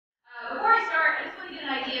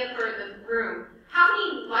idea for the room. How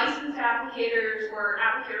many licensed applicators or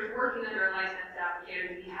applicators working under a licensed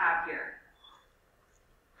applicator do you have here?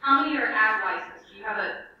 How many are ag licensed? Do you have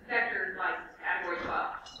a vector license, category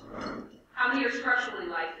 12? How many are structurally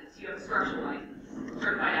licensed? Do you have a structural license,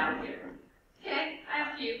 certified applicator? Okay, I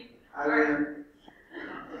have a few. I win.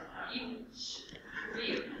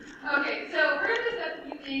 You. Okay, so we're going to discuss a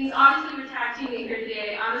few things. Obviously, we're tag teaming here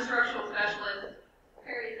today. I'm a structural specialist.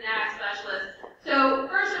 Perry's an ag specialist. So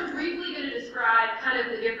first, I'm briefly going to describe kind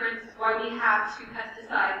of the difference, why we have two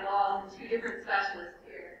pesticide laws and two different specialists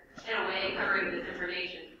here, in a way, covering this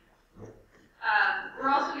information. We're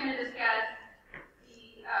also going to discuss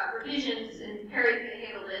the revisions, and Perry's going to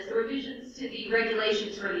handle this, the revisions to the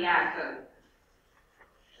regulations for the ag code.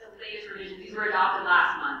 The latest revisions, these were adopted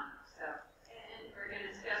last month. And we're going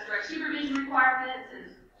to discuss direct supervision requirements and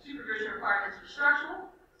supervision requirements for structural.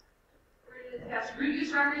 We're going to discuss root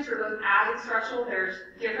use records for both ag and structural.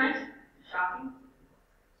 They're different. Shocking.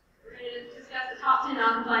 We're going to discuss the top 10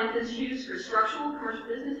 non-compliance issues for structural commercial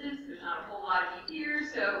businesses. There's not a whole lot of you here,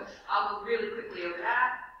 so I'll go really quickly over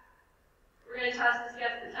that. We're going to discuss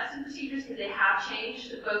the testing procedures because they have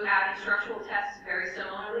changed. Both ag and structural test very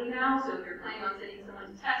similarly now, so if you're planning on sending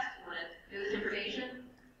someone to test, you want to know this information.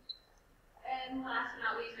 And last but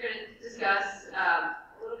not least, we're going to discuss a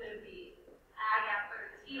little bit of the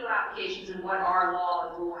mosquito applications and what our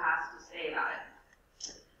law and rule has to say about it.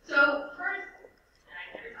 So first,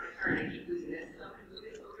 and every time I turn, I keep losing this, so I'm going to move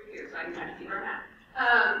it over here so I can kind of see where I'm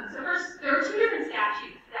at. So first, there are two different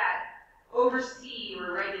statutes that oversee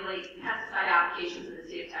or regulate pesticide applications in the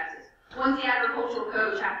state of Texas. One's the Agricultural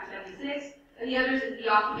Code, Chapter 76, and the other is the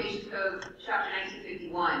Occupations Code, Chapter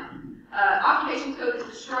 1951. Occupations Code is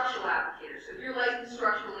the structural applicator. So if you're licensed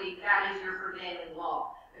structurally, that is your prevailing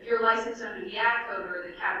law. If you're licensed under the Ag Code or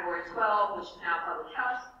the Category 12, which is now Public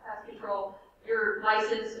Health Pest Control, you're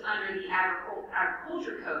licensed under the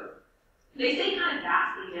Agriculture Code. They say kind of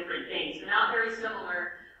vastly different things. They're not very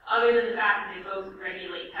similar, other than the fact that they both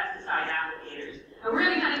regulate pesticide applicators. And we're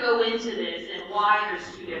going to kind of go into this and why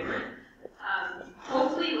there's two different.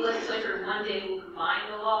 Hopefully the legislature one day will combine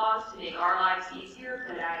the laws to make our lives easier,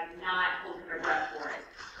 but I'm not holding my breath for it.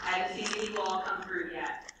 I haven't seen any law come through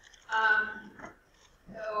yet.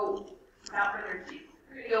 So, without further ado,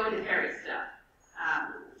 we're going to go into Perry's stuff.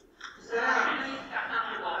 Got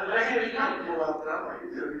comfortable out there. I think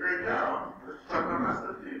you're doing a great job. Let's talk about my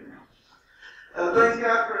stuff too. Thanks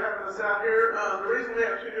guys for having us out here. The reason we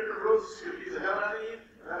have two different rules is to confuse the hell out of you.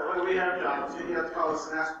 That way we have jobs. Then you have to call us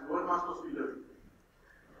and ask, what am I supposed to be doing?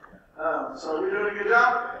 So are we doing a good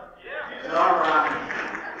job? Yeah. All right.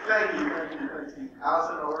 Thank you.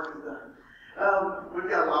 Allison, our work is done. We've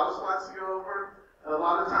got a lot of slides to go over. A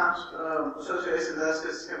lot of times, associations ask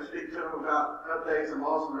us to come speak to them about updates and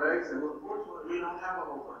laws and regs, and unfortunately, we don't have a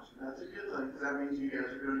whole bunch. And that's a good thing, because that means you guys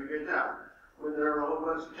are doing a good job. When there are a whole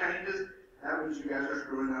bunch of changes, that means you guys are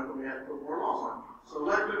screwing up and we have to put more laws on. So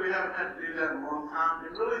luckily, we haven't had to do that in a long time.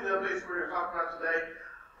 And really, the updates we're going to talk about today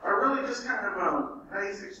are really just kind of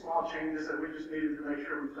basic small changes that we just needed to make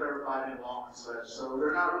sure we clarified in law and such. So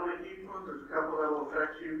they're not really huge ones. There's a couple that will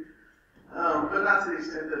affect you. But not to the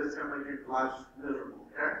extent that it's going to make your life miserable,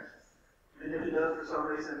 okay? And if it does for some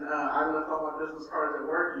reason, I left all my business cards at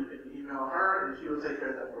work. You can email her, and she will take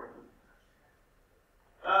care of that for you.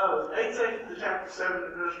 8 sections to Chapter 7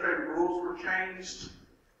 administrative rules were changed.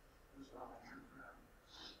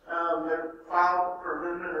 They're filed for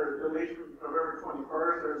amendment or deletion from November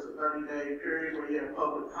 21st. There's a 30-day period where you have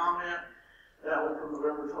public comment. That went from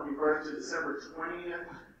November 21st to December 20th.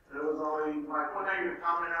 There was only like one negative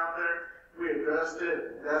comment out there. We addressed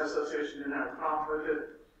it. That association didn't have a problem with it.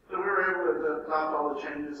 So we were able to adopt all the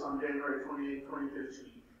changes on January 28,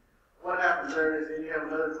 2015. What happens there is then you have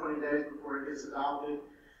another 20 days before it gets adopted.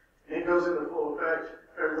 And it goes into full effect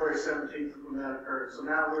February 17th when that occurs. So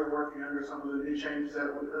now we're working under some of the new changes that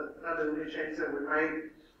we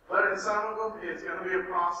made. But in some of them, it's going to be a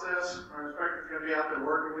process. Our inspector's going to be out there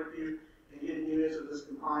working with you and getting you into this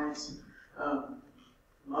compliance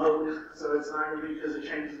mode. So it's not going to be because the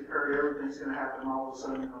changes occurred, everything's going to happen all of a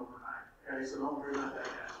sudden overnight. Okay, so don't worry about that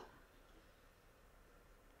yet.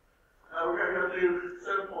 We're going to go through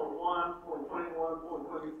 7.1, .21,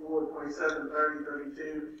 .24, 27, 30,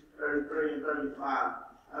 32, 33, and 35.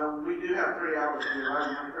 We do have 3 hours here, right?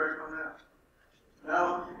 Am I correct on that?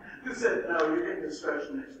 No? Who said no? You're getting a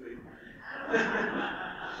special next week.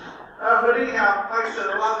 But anyhow, like I said,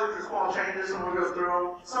 a lot of these are small changes, and we'll go through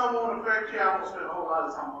them. Some won't affect you. I won't spend a whole lot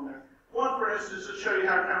of time on there. One, for instance, to show you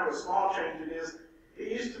how kind of a small change it is.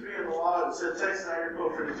 It used to be in the law that said Texas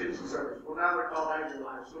Agriculture Extension Service. Well, now they're called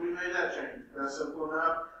AgriLife. So we made that change. That's simple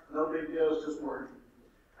enough. No big deal. It's just working.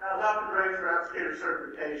 Now, adopted rates for applicator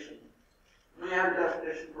certification. We have a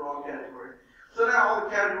definition for all categories. So now all the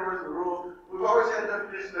categories of the rules, we've always had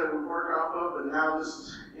definitions that we work off of, but now this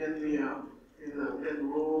is in the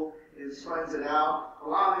rule. It explains it out. A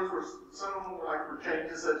lot of these were, some of them were like for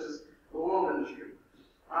changes such as the oil industry.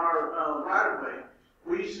 On our right-of-way,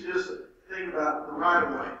 we used to just think about the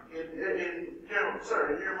right-of-way. In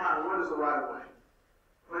your mind, what is the right-of-way?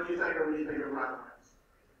 What do you think of when you think of right-of-way?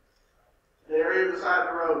 The area beside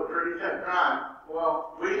the road, pretty dry.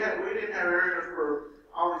 Well, we didn't have areas for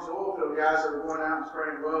all these oil field guys that were going out and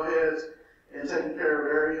spraying wellheads and taking care of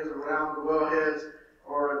areas around the wellheads,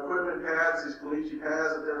 or equipment pads, these caliche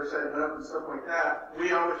pads that they were setting up and stuff like that.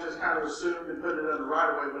 We always just kind of assumed and put it under right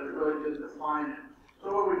of way, but it really didn't define it.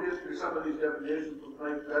 So what we did through some of these definitions was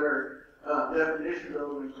make better definitions of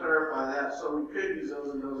them and clarify that, so we could use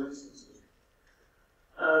those in those instances.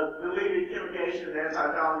 Deleted chemication and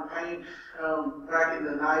anti-fouling paint. Back in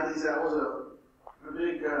the 90s, that was a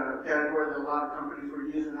big category that a lot of companies were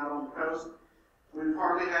using out on the coast. We've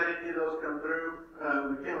hardly had any of those come through.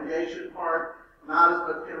 The fumigation part, not as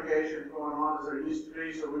much fumigation going on as there used to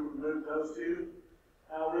be, so we removed those two.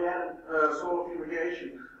 We added soil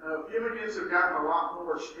fumigation. Fumigants have gotten a lot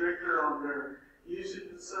more stricter on their usage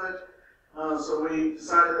and such, so we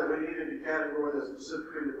decided that we needed a category that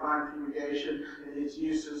specifically defined fumigation and its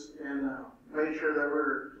uses, and made sure that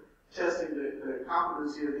we're testing the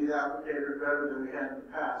competency of these applicators better than we had in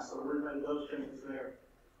the past, so we made those changes there.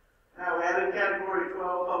 Now we added category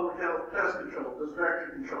 12, public health pest control, this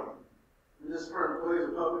vector control. And this is for employees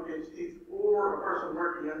of public entities or a person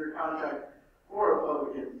working under contract for a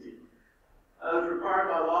public entity. It's required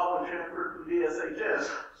by law when transferred from DSHS.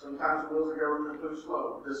 Sometimes the wheels of government move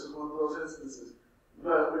slow. This is one of those instances.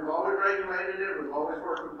 But we've always regulated it, we've always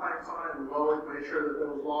worked complaints on it, we've always made sure that there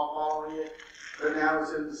was law following it. But now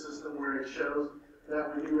it's in the system where it shows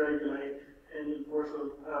that we do regulate and enforce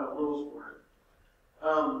those rules for it.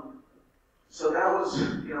 So that was,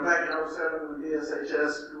 back in 07 when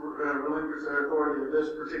DSHS relinquished their authority of this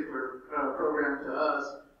particular program to us.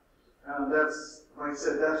 That's, like I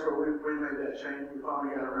said, that's where we made that change. We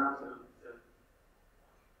finally got around to it.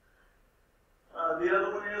 The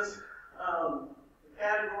other one is, the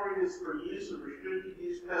category is for use of restricted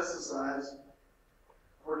use pesticides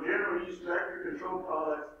or general use vector control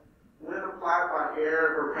products when applied by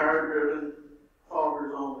air or power-driven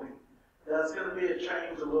foggers only. That's going to be a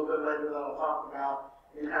change a little bit later that I'll talk about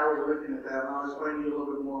in how we're looking at that, and I'll explain to you a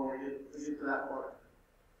little bit more when we get to that part.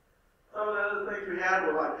 Some of the other things we had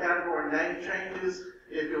were like category name changes.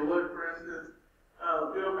 If you look, for instance,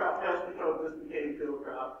 field crop pest control just became field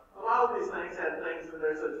crop. A lot of these things had things in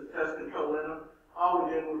there such as pest control in them. All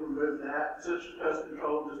we did was remove that. Citrus pest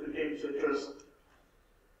control just became citrus.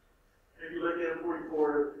 If you look at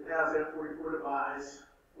M44, it has M44 device.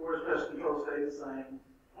 Forest pest control stayed the same.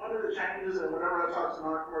 One of the changes, and whenever I talk to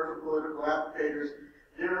non-commercial political applicators,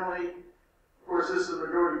 generally, of course, this is the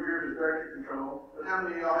majority group is vector control, but how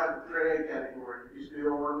many of y'all have the 3A category? It used to be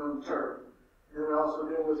over on the turf. Then we also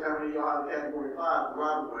deal with how many of y'all have the category 5, the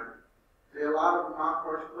right of way. See, a lot of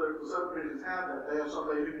non-commercial political subdivisions have that. They have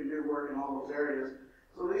somebody who can do work in all those areas.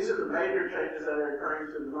 So these are the major changes that are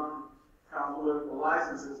occurring to the non-common political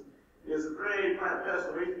licenses, is the 3A plant pest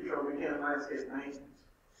and weed control became landscape maintenance.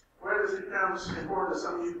 Where this becomes important to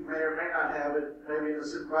some of you who may or may not have it, maybe in a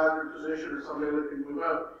supervisory position or somebody looking to move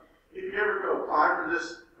up. If you ever go apply for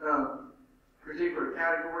this particular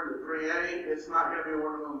category, the 3A, it's not going to be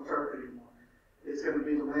one of them turf anymore. It's going to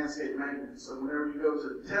be the landscape maintenance. So whenever you go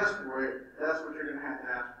to the test for it, that's what you're going to have to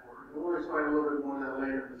ask for. And we'll explain a little bit more of that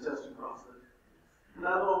later in the testing process.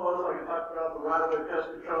 Another one was, like I talked about, the right-of-way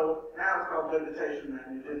pest control. Now it's called vegetation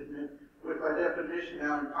management, which by definition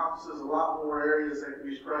now encompasses a lot more areas that can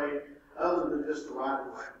be sprayed other than just the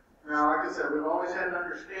right-of-way. Now, like I said, we've always had an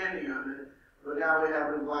understanding of it, but now we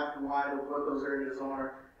have it in black and white of what those areas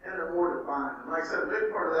are, and they're more defined. And like I said, a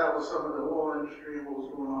big part of that was some of the oil industry and what was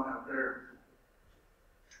going on out there.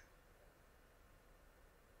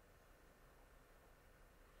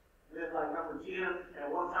 Then, like number 10,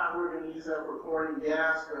 at one time we were going to use that for chlorine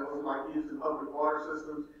gas that was like used in public water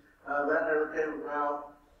systems. That never came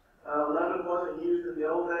about. 11 wasn't used in the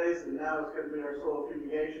old days, and now it's going to be our soil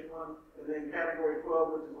fumigation one. And then category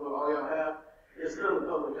 12, which is what all y'all have, is still the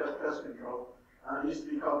public health pest control. It used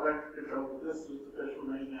to be called vector control, but this is the official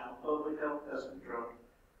name now, public health pest control.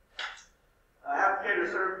 Applicator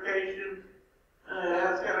certification, it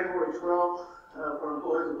has category 12 for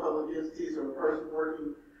employees of public entities or a person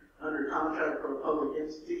working under contract for a public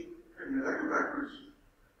entity. Did I go backwards?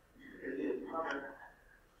 It did. Okay.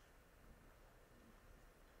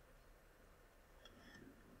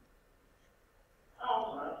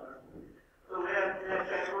 Oh,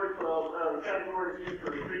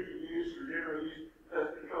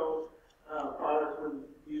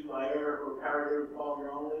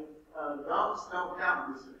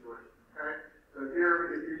 So if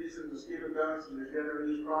you're using mosquito dunks and you're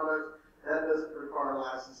generating these products, that doesn't require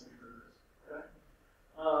licensing for this. Okay?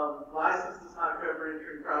 License does not cover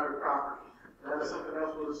entering private property. That's something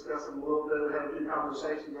else we'll discuss in a little bit. We had a few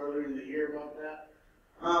conversations earlier in the year about that.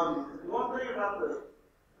 One thing about the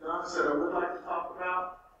dunks that I would like to talk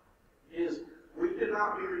about is we could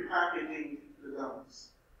not be repackaging the dunks.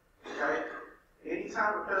 Okay?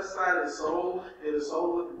 Anytime a pesticide is sold, it is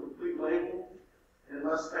sold with a complete label and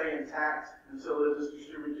must stay intact until it is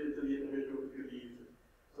distributed to the individual who could use it.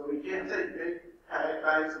 So we can't take big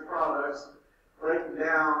bags of products, break them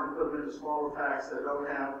down, and put them into smaller packs that don't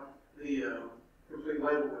have the complete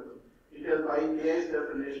label with them. Because by EPA's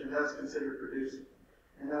definition, that's considered producing.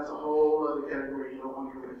 And that's a whole other category you don't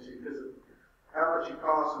want to go into because of how much it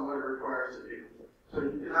costs and what it requires to do. So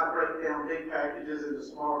you cannot break down big packages into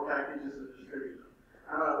smaller packages and distribute them.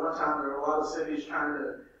 I know at one time there were a lot of cities trying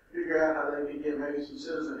to figure out how they could get maybe some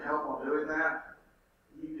citizen help on doing that.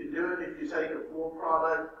 You can do it if you take a full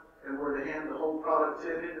product and were to hand the whole product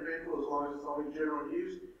to an individual as long as it's only general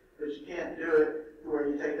use, but you can't do it where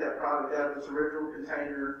you take that product out of its original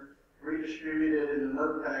container, redistribute it in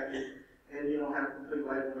another package, and you don't have complete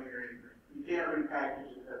labeling or anything. You can't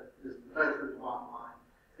repackage it. That is basically the bottom line.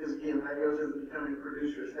 Because again, that goes into becoming a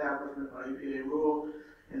producer establishment by EPA rule,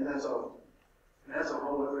 and that's a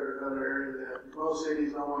whole other area that most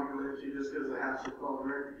cities don't want to go into just because of the hassle of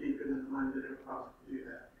record keeping and the money that it costs to do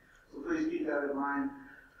that. So please keep that in mind.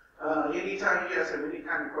 Anytime you guys have any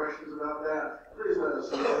kind of questions about that, please let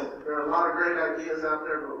us know. There are a lot of great ideas out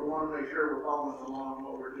there, but we want to make sure we're following along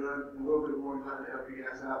what we're doing, and we'll be more than glad to help you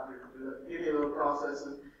guys out through any of those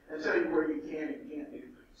processes and tell you where you can and can't do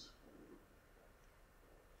things.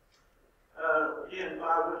 Again, 5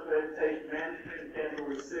 was vegetation management.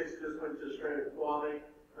 Category 6 just went to straight up quality.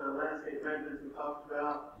 Landscape maintenance we talked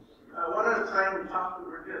about. One other thing we're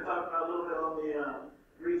going to talk about a little bit on the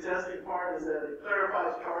retesting part is that it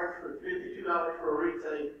clarifies charge for $52 for a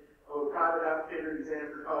retake of a private applicator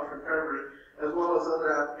exam for cost recovery, as well as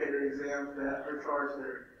other applicator exams that are charged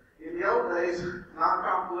there. In the old days,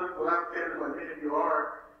 non-political applicators like many of you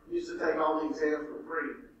are used to take all the exams for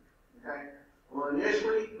free. Okay? Well,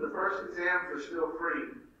 initially, the first exams are still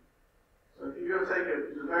free. So if you go take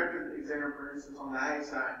a directed exam, for instance, on the ag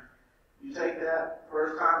side, you take that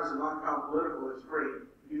first time as a non-political, it's free.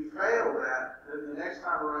 You fail that, then the next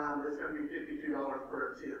time around, it's going to be $52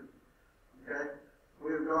 per attempt. Okay?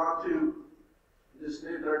 We've gone to this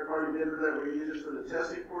new third-party bidder that we're using for the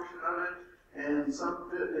testing portion of it, and some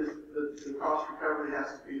of it is the cost recovery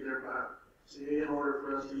has to be there by CA in order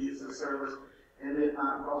for us to use the service and it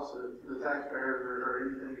not cost the taxpayers or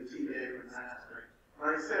anything to TVA from that aspect.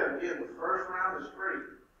 Like I said, again, the first round is free.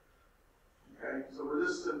 Okay, so what this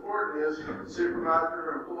is important is supervisor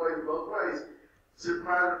or employee both ways.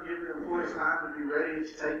 Supervisor give your employees time to be ready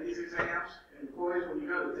to take these exams. And employees, when you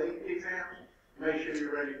go to take the exams, make sure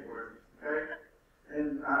you're ready for it. Okay?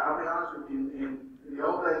 And I'll be honest with you, in the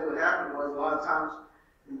old days what happened was a lot of times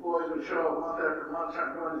employees would show up month after month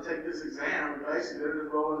trying to take this exam, and basically they're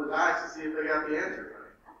just rolling the dice to see if they got the answer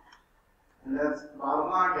right. And that's the bottom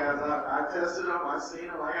line, guys. I tested them, I've seen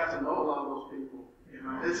them, I got to know a lot of those people. You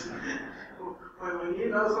know, it's when you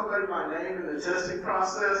know somebody by name in the testing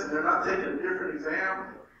process and they're not taking a different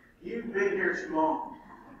exam, you've been here too long.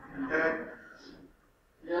 Okay?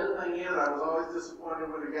 The other thing is, I was always disappointed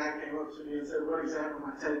when a guy came up to me and said, "What exam am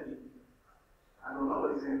I taking?" I don't know,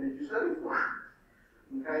 what exam did you study for?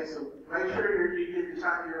 Okay, so make sure you give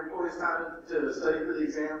your employees time to study for the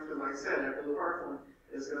exams, because like I said, after the first one,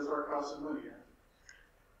 it's going to start costing money.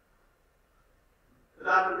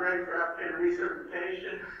 Adopted rate for applicator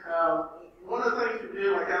recertification. One of the things we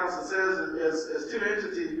do, like Allison says, is two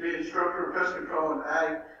entities being structural pest control and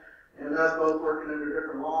ag, and us both working under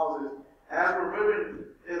different laws. Is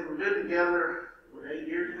as we've been together for 8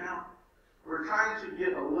 years now, we're trying to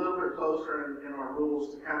get a little bit closer in our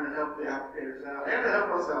rules to kind of help the applicators out and to help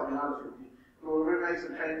us out, to be honest with you. So we make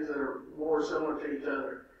some changes that are more similar to each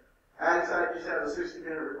other. Ag side used to have a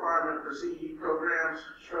 60-minute requirement for CE programs.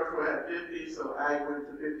 Structural had 50, so ag went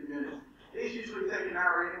to 50 minutes. These usually take an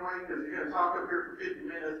hour anyway, because you're going to talk up here for 50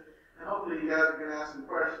 minutes, and hopefully you guys are going to ask some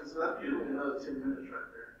questions. So that's usually another 10 minutes right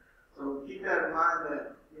there. So keep that in mind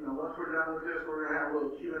that, you know, once we're done with this, we're going to have a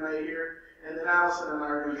little Q&A here. And then Allison and I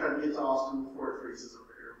are going to try to get to Austin before it freezes over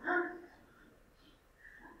here.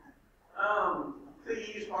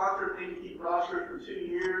 CE sponsors need to keep rosters for 2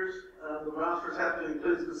 years. The rosters have to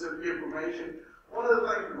include specific information. One of the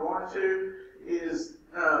things we're going to is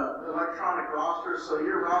electronic rosters. So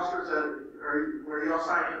your rosters that are where y'all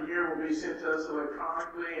sign in here will be sent to us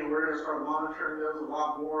electronically, and we're going to start monitoring those a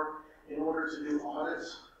lot more in order to do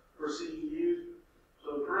audits for CEUs.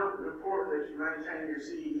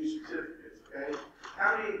 your CEU certificates, okay?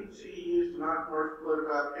 How many CEUs do non-commercial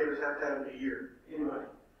political applicators have to have in a year? Anybody?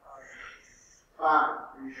 5. Are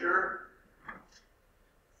you sure?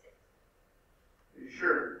 Are you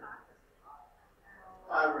sure?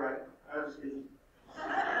 5, right? I was kidding.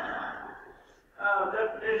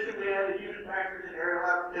 Definition, they added human factors in aerial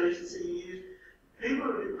application CEUs.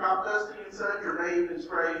 People who do crop dusting and such, or may even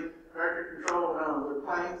spray vector control with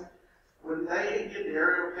planes, when they get the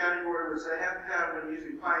aerial category, which they have to have when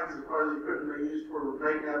using planes as part of the equipment they use for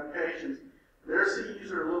making applications, their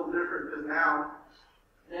CEUs are a little different because now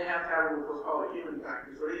they have to have what's called a human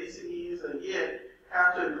factor. So any CEUs they get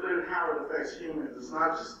have to include how it affects humans. It's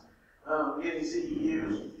not just getting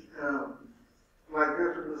CEUs like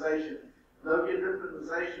drip fertilization. They'll get drip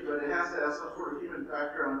fertilization, but it has to have some sort of human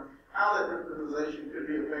factor on how that drip fertilization could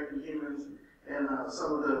be affecting humans and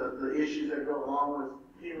some of the issues that go along with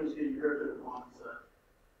humans getting drifted upon and such.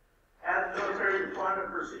 As military deployment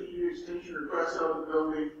for CEU extension request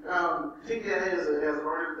eligibility, TDA as a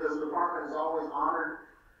department has always honored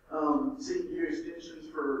CEU extensions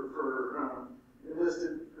for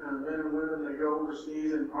enlisted men and women that go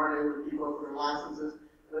overseas and aren't able to keep up with their licenses,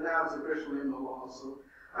 but now it's officially in the law. So,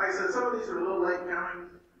 like I said, some of these are a little late coming,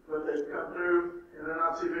 but they've come through, and they're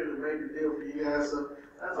not too big of a major deal for you guys. So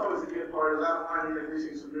that's always a good part, is I don't mind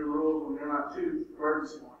introducing some new rules when they're not too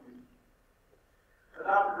burdensome on you.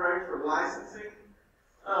 Adopted rates for licensing.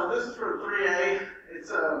 This is for 3A.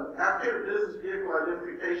 It's applicator business vehicle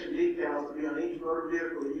identification details to be on each motor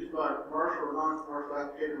vehicle used by a commercial or non-commercial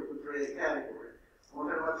applicator with the 3A category. One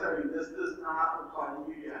thing I'll tell you, this does not apply to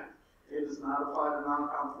you guys. It does not apply to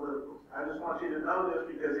non-com politicals. I just want you to know this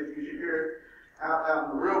because if you should hear it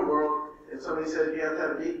out in the real world, if somebody says you have to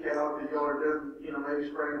have a decal because y'all are doing, maybe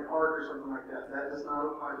spraying a park or something like that, that does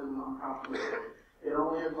not apply to the non-com political. It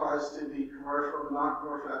only applies to the commercial and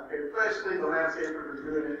non-commercial applicator. Basically, the landscaper is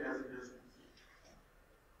doing it as a business.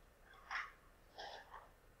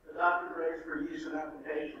 Adopted rates for use and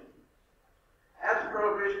application. After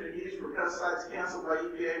prohibition of use for pesticides canceled by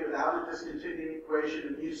EPA without a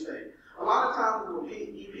discontinuation of use date. A lot of times when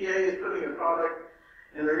EPA is putting a product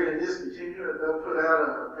and they're going to discontinue it, they'll put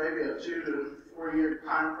out maybe a 2 to 4 year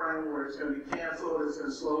time frame where it's going to be canceled, it's going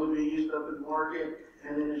to slowly be used up in the market,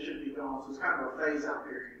 and then it should be gone. So it's kind of a phase out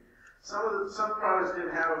period. Some products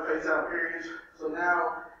didn't have a phase out period, so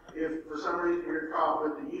now if for some reason you're caught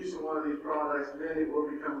with the use of one of these products, then it will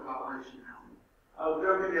become a violation now. I was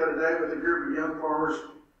joking the other day with a group of young farmers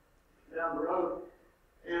down the road,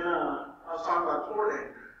 and I was talking about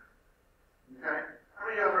chlordane. Okay? How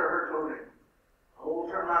many of you have ever heard chlordane?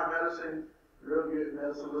 Old termite medicine, real good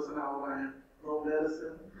medicine. Listen to all that old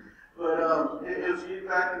medicine. But it was used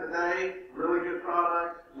back in the day, really good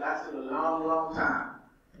product, lasted a long, long time.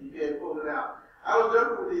 EPA pulled it out. I was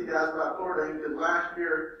joking with these guys about chlordane because last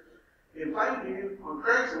year in Plainview on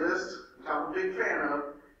Craigslist, which I'm a big fan of,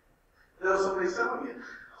 there was somebody selling it.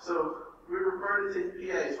 So we referred it to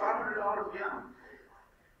EPA. It's $500 a gallon.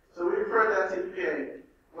 So we referred that to EPA.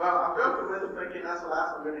 Well, I'm joking with them thinking that's the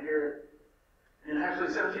last I'm going to hear it. And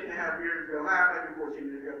actually 17 and a half years ago, maybe 14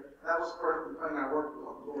 years ago, that was the first thing I worked with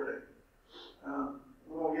on chlordane.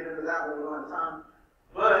 We won't get into that when we don't have time.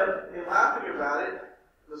 But in laughing about it,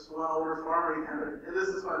 this one older farmer, and this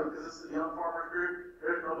is funny because this is the young farmers group.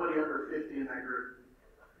 There's nobody under 50 in that group.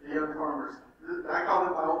 The young farmers. I call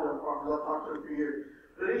them my old young farmers. I've talked to them for years.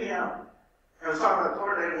 But anyhow, I was talking about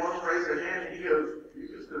chlordane, and one of them raised their hand, and he goes, "You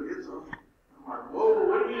can still get some." I'm like, "Whoa,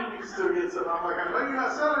 what do you mean you can still get some?" I'm like, "I know you're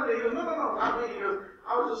not selling it." He goes, No, not me." He goes,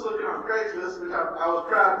 "I was just looking on Craigslist," which I was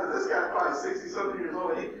proud because this guy's probably 60-something years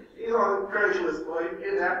old. He's on Craigslist, boy. He's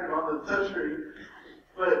getting after him on the touchscreen.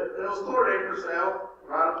 But there was chlordane for sale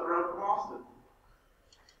right up the road from Austin.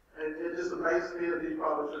 And it just amazes me that these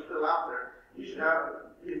products are still out there. You should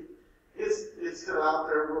have it. It's still out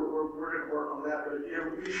there. We're going to work on that. But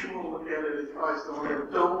if you want to look at it, it's probably still on there.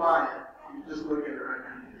 Don't buy it. You just look at it right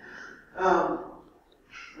now.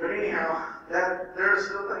 But anyhow, there are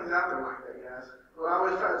still things out there like that, guys. What I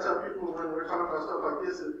always try to tell people when we're talking about stuff like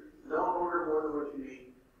this is don't order more than what you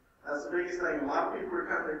need. That's the biggest thing. A lot of people are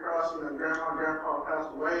coming across, grandma and grandpa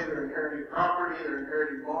passed away, they're inheriting property, they're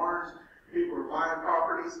inheriting barns, people are buying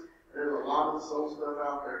properties. There's a lot of sold stuff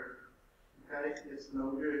out there. Okay? It's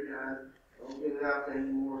no good, guys. Don't get it out there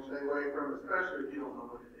anymore. Stay away from it, especially if you don't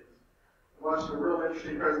know what it is. I watched a real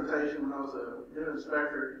interesting presentation when I was a new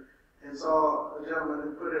inspector and saw a gentleman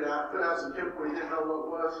who put out some chemical he didn't know what it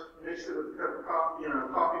was, mixed it with a cup of coffee,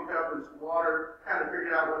 coffee cup and some water, kind of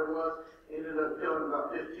figured out what it was, ended up killing about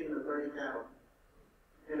 15 to 30 cattle.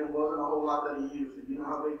 And it wasn't a whole lot that he used, and you know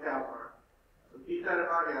how big cows are. So keep that in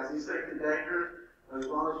mind, guys. These things are dangerous. As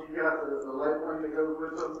long as you got the labeling that goes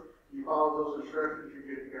with them, you follow those instructions, you're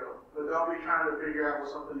good to go. But don't be trying to figure out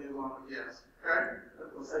what something is on the yes. Okay?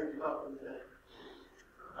 That's the safety talk for the day.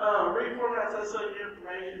 Reformats SOU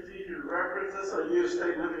information is easier to reference. SOU is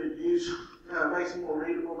state limited use. Makes it more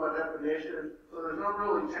readable by definition. So there's no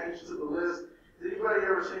really change to the list. Has anybody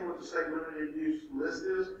ever seen what the state limited use list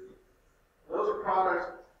is? Those are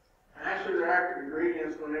products, actually they're active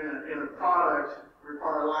ingredients when in a product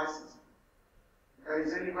require licensing. Okay,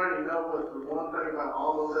 does anybody know what the one thing about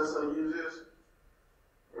all those SOUs is?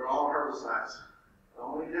 They're all herbicides. The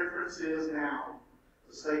only difference is now,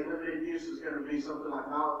 the state limited use is going to be something like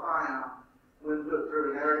malathion when put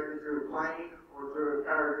through a plane or through a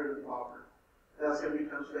power-driven fogger. That's going to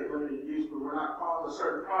become state limited use, but we're not calling a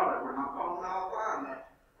certain product. We're not calling malathion that.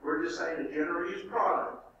 We're just saying a general use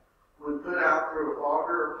product, when put out through a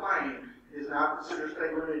fogger or plane, is now considered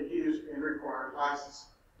state limited use and requires license.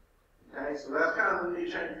 Okay, so that's kind of the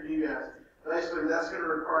new change for you guys. Basically, that's going to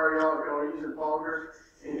require y'all, if y'all are using foggers,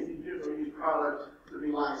 any general use product to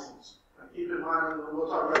be licensed. Now, keep in mind, we'll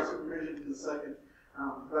talk about supervision in a second.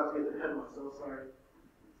 I'm about to get the headline, so sorry.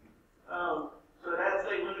 So that's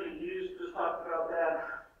state limited use, just talked about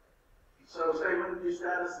that. So state limited use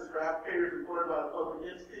status is for applicators employed by a public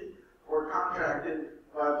entity or contracted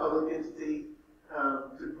by a public entity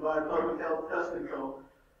to provide public health pest control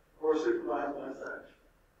or supervised by such.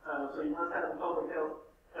 So you must have the public health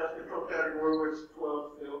pest control category, which is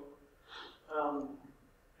 12 still.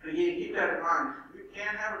 Again, keep that in mind. You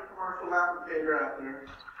can have a commercial applicator out there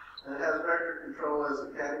that has vector control as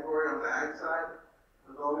a category on the ag side,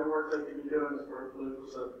 but the only work they can be doing is for a political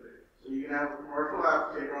subdivision. So you can have a commercial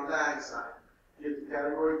applicator on the ag side. You get the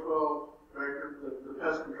category 12 vector, the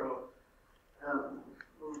pest control,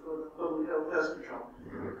 public health pest control.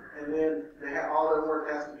 And then they have, all their work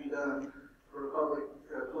has to be done for a public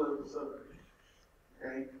political subdivision.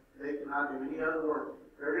 Okay? They cannot do any other work.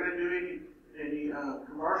 They're going to do any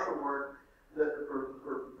commercial work that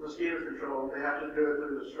for mosquito control. They have to do it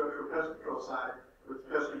through the structural pest control side with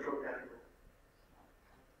the pest control category.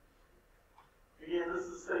 Again, this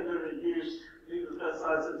is state limited use. These are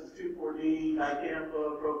pesticides such as 2,4-D,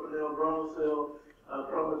 dicamba, propanil, bromosil,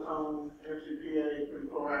 prometone, MCPA,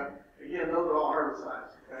 quinchlorac. Again, those are all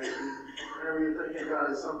herbicides. Okay? Whenever you're thinking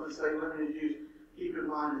about it, something state limited use, keep in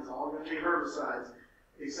mind it's all going to be herbicides,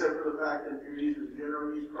 except for the fact that if you're using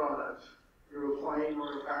general use products through a plane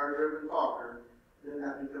or a power-driven fogger, then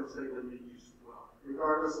that becomes state limited use as well.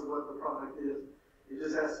 Regardless of what the product is, it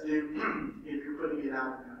just has to do if you're putting it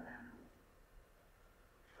out in that manner.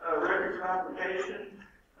 Records of application.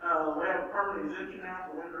 We have a permanent exemption now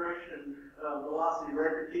for wind direction and velocity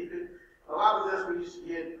record keeping. A lot of this we used to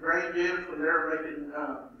get grain bins when they were making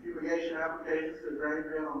fumigation applications to a grain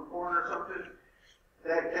bin on the corn or something.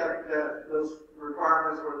 Those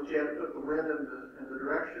requirements were that you had to put the wind in the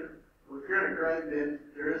direction. Well, if you're in a grain bin,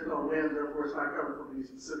 there is no wind, therefore it's not coming from any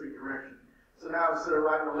specific direction. So now instead of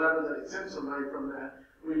writing a letter that exempts somebody from that,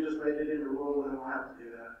 we just made it into rule and they don't have to do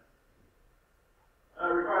that.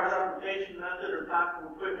 Requires application method or type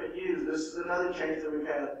of equipment used. This is another change that we've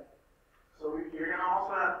had. So you're going to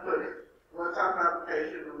also have to put what type of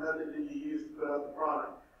application or method did you use to put out the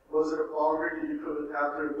product. Was it a fogger? Did you put it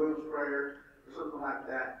out through a boom sprayer or something like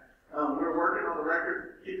that? We're working on the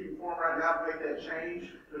record keeping form right now to make that change,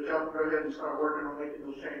 but y'all can go ahead and start working on making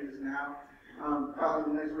those changes now. Probably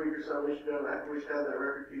the next week or so, we should have that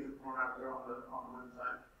record keeping form out there on the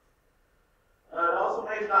website. It also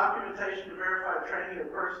makes documentation to verify training of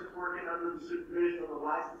persons working under the supervision of a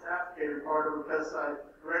licensed applicator part of the pesticide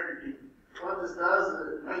record keeping. What this does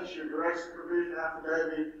is it makes your direct supervision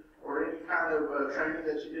affidavit or any kind of training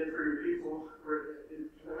that you did for your people,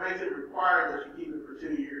 it makes it required that you keep it for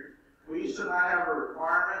 2 years. We used to not have a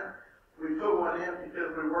requirement. We put one in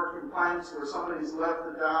because we worked complaints where somebody's left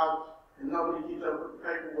the job and nobody keeps up with the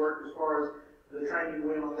paperwork as far as the training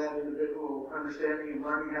went on that individual understanding and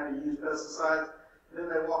learning how to use pesticides. Then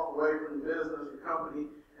they walk away from the business or company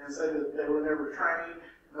and say that they were never trained.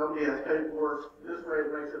 Nobody has paperwork. This way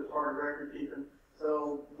it makes it part of record keeping.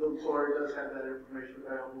 So the employer does have that information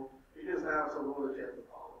available because now it's a rule that you have to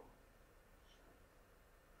follow.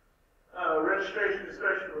 Registration and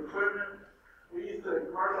inspection of equipment.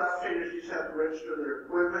 Commercial applicators used to have to register their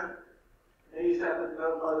equipment. They used to have to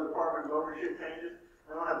notify the Department of Ownership changes.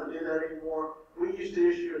 They don't have to do that anymore. We used to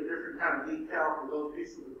issue a different kind of decal for those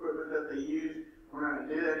pieces of equipment that they use. We're not going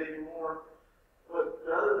to do that anymore. But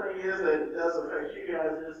the other thing is that it does affect you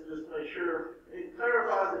guys is just make sure it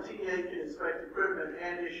clarifies that TA can inspect equipment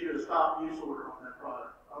and issue a stop use order on that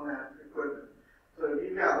product, on that equipment. So if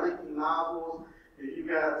you've got leaking nozzles If you've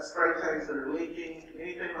got spray tanks that are leaking,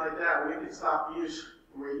 anything like that, we can stop use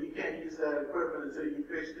where you can't use that equipment until you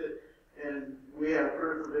fixed it, and we have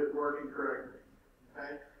proof of it working correctly.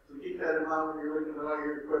 Okay? So keep that in mind when you're looking at all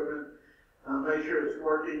your equipment. Make sure it's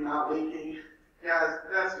working, not leaking. Guys,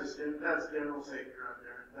 that's general safety right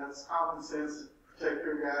there. That's common sense. Protect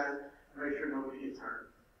your guys. Make sure nobody gets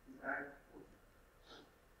hurt. Okay?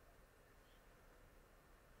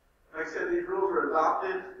 Like I said, these rules were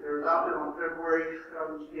adopted. They were adopted on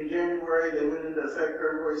in January. They went into effect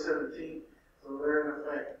February 17th, so they're in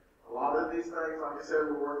effect. A lot of these things, like I said,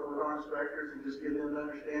 we're working with our inspectors and just getting them to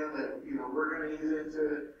understand that, we're going to ease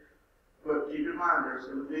into it. But keep in mind, there's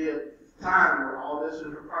going to be a time where all this is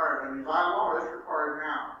required. I mean, by law, it's required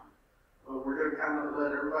now. But we're going to kind of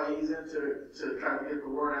let everybody ease into it to try to get the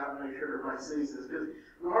word out and make sure everybody sees this. Because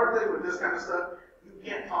the hard thing with this kind of stuff, you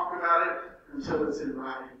can't talk about it until it's in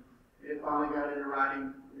writing. It finally got into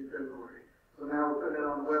writing in February. So now we're putting it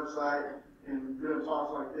on the website and doing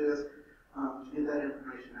talks like this to get that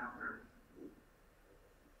information out there.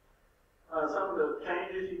 Some of the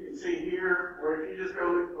changes you can see here, where if you just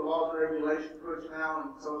go look at the laws and regulations books now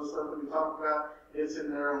and some of the stuff that we talked about, it's in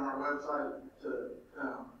there on our website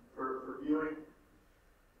for viewing.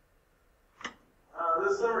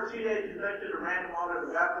 This summer, TA conducted a random audit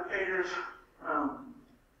of applicators.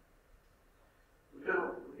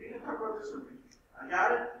 You can talk about this with me. I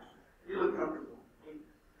got it? You look comfortable.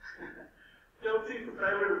 Penalty for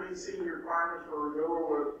failure to meet senior requirements for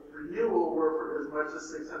renewal were for as much as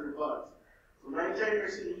 $600. So maintain your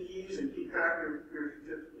CEUs and keep track of your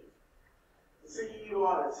certificates. The CEU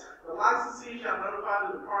audits. The licensee shall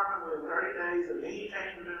notify the department within 30 days of any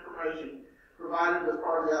change of information provided as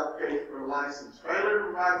part of the application for a license. Failure to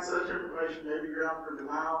provide such information may be ground for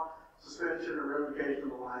denial, suspension, or revocation of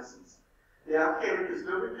the license. The applicator can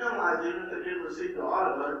still be penalized even if they didn't receive the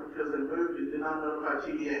audit letter because they moved and did not notify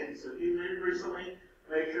TDA. So if you moved recently,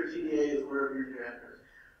 make sure TDA is aware of your new address.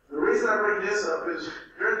 The reason I bring this up is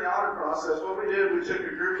during the audit process, what we did, we took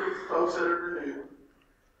a group of folks that are renewed.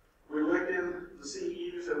 We looked in the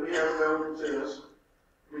CEUs that we have available to us.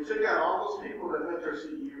 We took out all those people that met their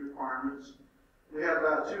CEU requirements. We had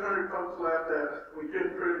about 200 folks left that we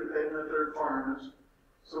couldn't prove that they met their requirements.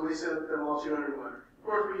 So we sent them all 200 letters. Of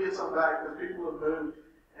course, we get some back because people have moved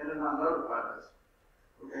and have not notified us.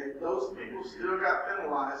 Okay, those people still got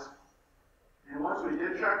penalized. And once we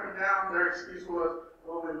did track them down, their excuse was,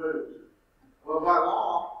 well, we moved. Well, by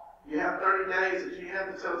law, you have 30 days that you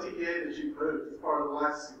have to tell TDA that you moved as part of the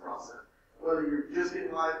licensing process. Whether you're just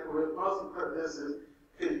getting licensed, most of this is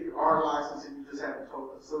because you are licensed and you just haven't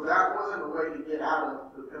told us. So that wasn't a way to get out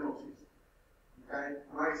of the penalties. Okay,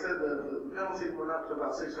 like I said, the penalties went up to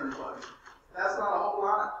about $600. That's not a whole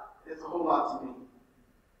lot. It's a whole lot to me.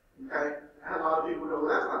 Okay? And a lot of people go,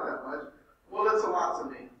 well, that's not that much. Well, it's a lot to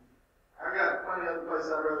me. I've got plenty of other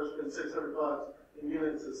places I'd rather spend $600 than give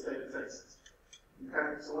it to the state of Texas.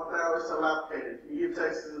 Okay? So one thing I always tell applicators, if you give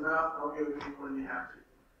Texas enough, don't give it when you have to.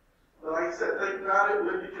 But like I said, think about it,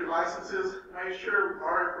 look at your licenses, make sure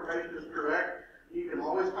our information is correct. You can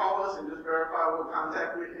always call us and just verify what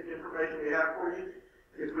contact information we have for you.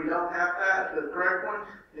 If we don't have that, the correct one,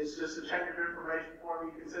 it's just a change of information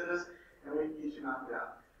form you can send us, and we can get you knocked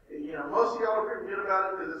out. And, most of y'all are pretty good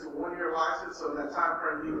about it because it's a 1-year license, so in that time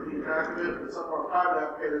frame you can keep track of it. But some of our private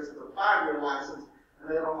applicators, it's a 5-year license,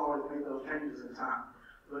 and they don't always make those changes in time.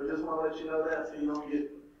 So I just want to let you know that so you don't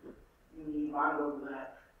get mind over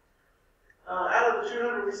that. Out of the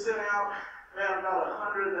 200 we sent out, we had about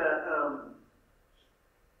 100 that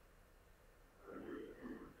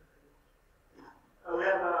we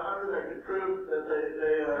had about 100 that could prove that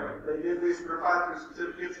they did provide their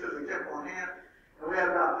certificates because they kept on hand. And we had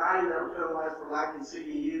about 90 that were penalized for lacking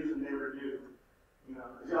CEUs and they were due.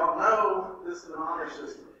 As y'all know, this is an honor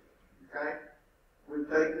system. Okay? We've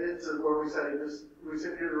taken it to where we say this, we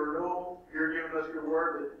send you the renewal, you're giving us your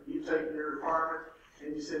word that you've taken your requirement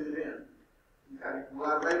and you send it in. Okay? Well,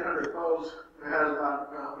 out of 800 folks, we had about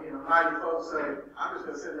 90 folks say, I'm just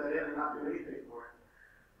going to send that in and not do anything for it.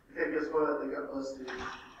 Okay, guess what? They got busted.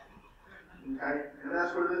 Okay, and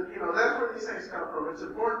that's where that's where these things come from. It's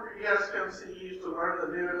important for you guys to come see you to learn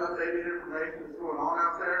the new and updated information that's going on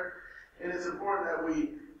out there, and it's important that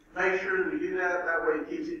we make sure that we do that. That way, it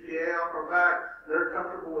keeps EPA off our back. They're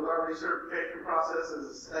comfortable with our recertification process as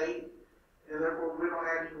a state, and therefore we don't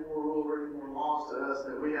add any more rules or any more laws to us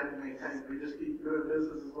that we have to maintain. We just keep doing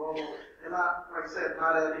business as normal, and not, like I said,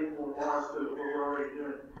 not add any more laws to what we're already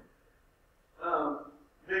doing.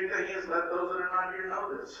 Big thing is let those that are not here know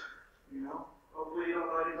this. Hopefully you don't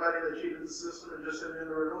know anybody that cheated the system and just sent in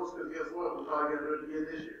the renewals because guess what? We're probably going to do it again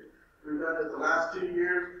this year. We've done it the last 2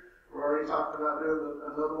 years. We're already talking about doing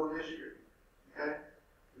another one this year. Okay?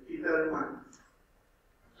 So keep that in mind.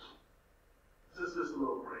 This is just a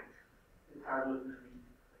little break. You're tired of looking at me.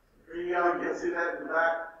 For you y'all can't see that in the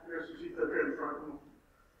back. There's some seats up here in the front.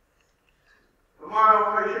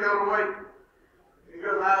 Tomorrow, I should go to wait.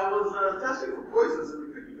 Because I was testing for poisons in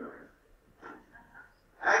the cookie jar.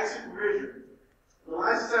 Ag supervision. The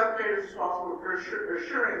licensed applicator is responsible for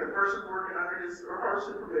assuring the person working under his or her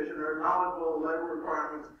supervision are knowledgeable of labor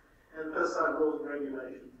requirements and pesticide rules and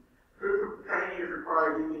regulations. Proof of training is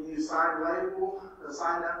required. You can use signed label, a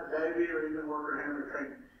signed affidavit, or even worker handler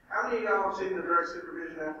training. How many of y'all have seen the direct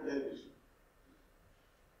supervision affidavits?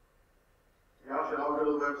 Y'all should all go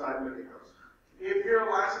to the website and look at those. If you're a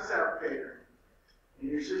licensed applicator and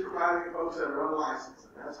you're supervising folks that are unlicensed,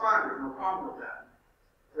 and that's fine, there's no problem with that.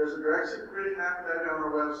 There's a direct supervision affidavit on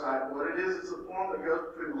our website. What it is a form that goes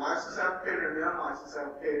between the licensed applicator and the unlicensed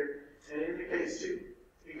applicator, and it indicates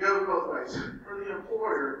it goes both ways. For the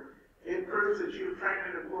employer, it proves that you've trained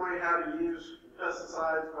an employee how to use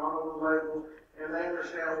pesticides, gone over the label, and they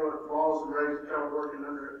understand what laws and regs that you're working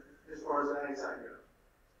under as far as the ag side goes.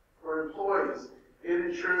 For employees, it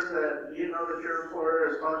ensures that you know that your employer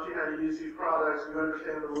has taught you how to use these products, you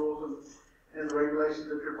understand the rules and the regulations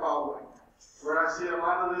that you're following. Where I see a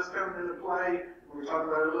lot of this coming into play, we talked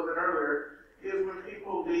about it a little bit earlier, is when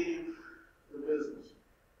people leave the business.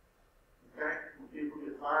 Okay? When people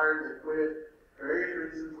get fired, they quit, various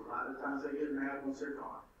reasons, a lot of times they get mad once they're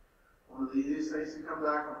gone. One of the easiest things to come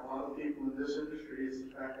back on a lot of people in this industry is the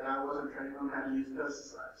fact that I wasn't trained on how to use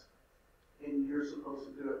pesticides. And you're supposed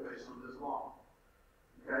to do it based on this law.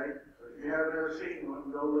 Okay? So if you haven't ever seen one,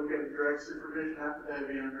 go look at the direct supervision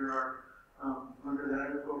affidavit under the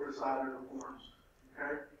agriculture side of the forms.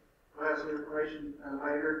 Okay? We'll have some information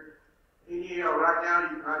later. Right now,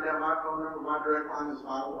 you can write down my phone number. My direct line is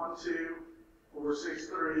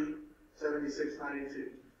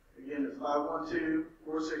 512-463-7692. Again, it's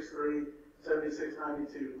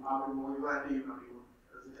 512-463-7692. I'll be more than glad to email you.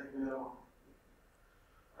 Doesn't take me that long.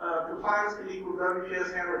 Compliance can equal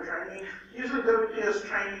WPS handler training. Usually WPS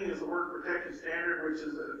training is a work protection standard, which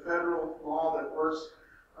is a federal law that works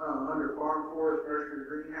under farm, forest, nursery,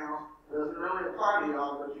 greenhouse. It doesn't really apply to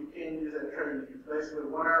y'all, but you can use that training. It's basically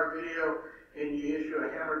a 1-hour video, and you issue a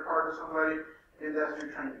handler card to somebody, and that's your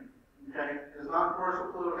training. Okay? As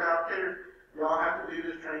non-commercial political applicators, y'all have to do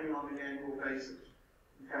this training on an annual basis.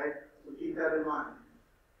 Okay? So keep that in mind.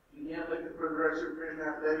 Again, looking for the direct supervision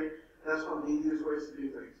affidavit. That's one of the easiest ways to do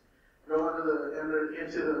things. Go into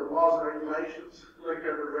the laws and regulations, look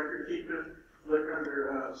under record keeping, look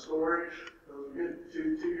under storage. Those are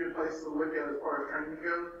two good places to look at as far as training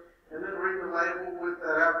goes. And then read the label with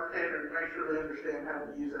that applicator and make sure they understand how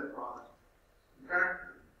to use that product. Okay?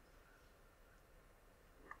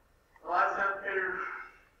 The last applicator,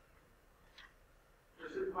 the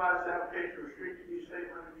supervised application restricted use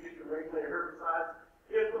statement of use to regulate herbicides.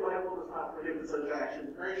 If the label does not prohibit such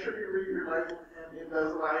actions, make sure you read your label and it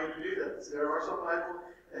does allow you to do that. So there are some labels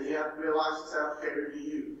that you have to be a licensed applicator to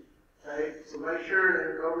use. Okay? So make sure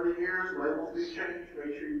that over the years, labels do change.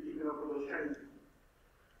 Make sure you're keeping up with those changes.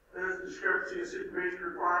 There's a discrepancy in supervision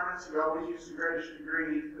requirements. You always use the greatest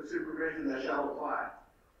degree of supervision that shall apply.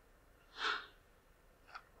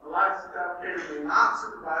 A licensed applicator may not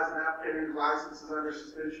supervise an applicator whose license is under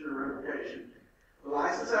suspension or revocation. The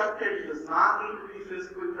licensed applicator does not need to be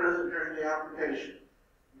physically present during the application.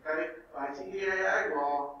 Okay? By TDA Ag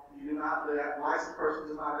law, that licensed person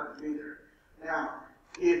does not have to be there. Now,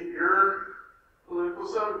 if your political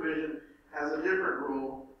subdivision has a different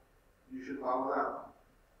rule, you should follow that one.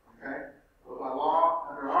 Okay? But by law,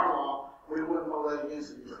 under our law, we wouldn't hold that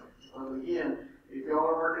against you. But again, if y'all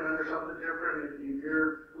are working under something different in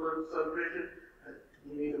your political subdivision,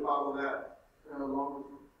 you need to follow that along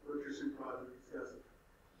with your supervisor.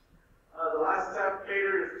 The licensed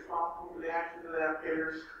applicator is responsible for the actions of the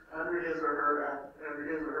applicators under his or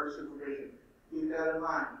her supervision. Keep that in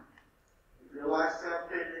mind. If you're a licensed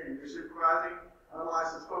applicator and you're supervising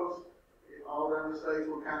unlicensed folks, all their mistakes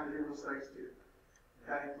will count as your mistakes too.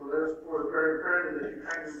 Okay, so there's for the very imperative that you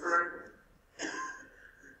train them correctly.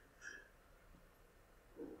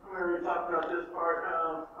 We already talked about this part.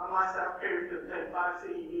 Unlicensed applicators can take 5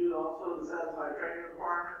 CEUs also to satisfy training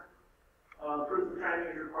requirements. Proof of training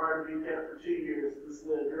is required to be kept for 2 years. This is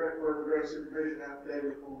the direct supervision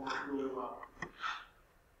affidavit will work really well.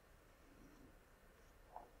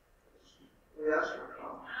 Yes, I'm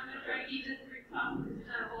going to try to keep this pretty tough because there's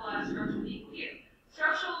not a whole lot of structural people here.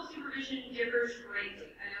 Structural supervision differs greatly.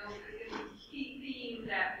 I know it's going to be key themes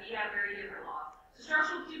that we have very different laws. So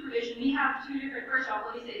structural supervision, we have 2 different, first off,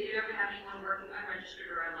 let me say, you never have anyone working unregistered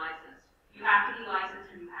or unlicensed. You have to be licensed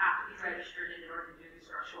and you have to be registered in order to do the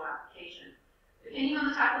structural application. Depending on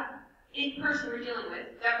the type of person we're dealing with,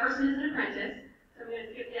 that person is an apprentice. So I'm going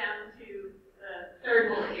to skip down to the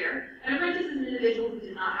third bullet here. An apprentice is an individual who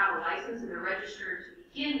does not have a license and they're registered to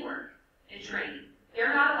begin work and training.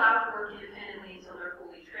 They're not allowed to work independently until they're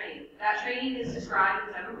fully trained. That training is described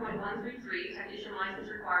in 7.133, technician license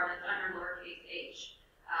requirements under lowercase h.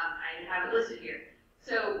 I have it listed here.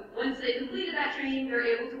 So once they completed that training, they're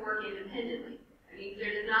able to work independently. That means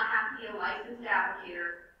there does not have to be a licensed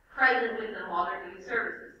applicator present with them while they're doing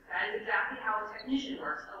services. That is exactly how a technician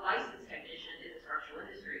works, a licensed technician in the structural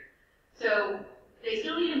industry. So they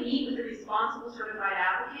still need to meet with the responsible certified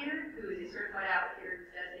applicator, who is a certified applicator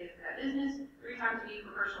who's designated for that business, 3 times a week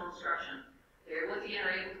for personal instruction. They once again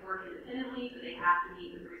are able to work independently, but they have to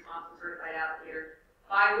meet with the responsible certified applicator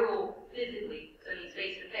by rule, physically, so it means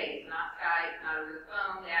face-to-face, not Skype, not over the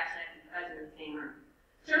phone. They actually have to be present in the same room.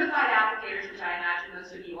 Certified applicators, which I imagine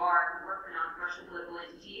most of you are, who work for non-commercial political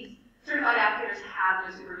entities, certified applicators have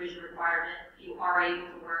no supervision requirement. You are able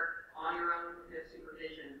to work on your own with no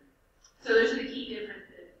supervision. So those are the key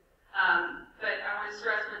differences. But I want to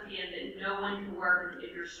stress once again that no one can work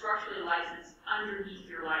if you're structurally licensed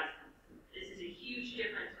underneath your license. This is a huge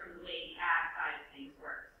difference from the way the ag side of things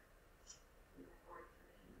works.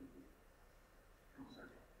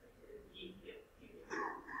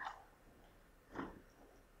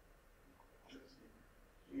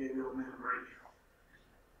 You gave me a minute break.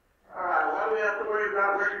 All right, why do we have to worry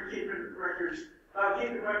about keeping records on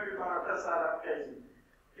our pesticide application?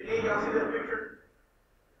 Can any of y'all see that picture?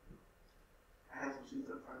 I had some sheets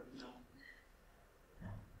up front, you know.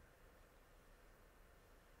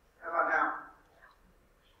 How about now?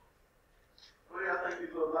 What do y'all think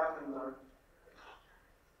these little black things are?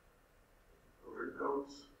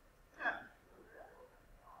 Overcoats.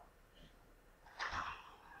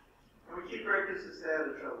 And we keep records to stay out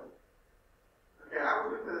of trouble. Okay, I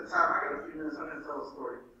was with at the time. I got a few minutes. I'm going to tell a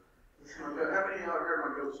story. How many of y'all heard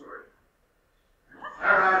my goat story?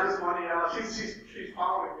 All right, this one of y'all. She's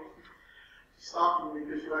following me. She's stalking me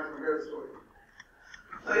because she likes my goat story.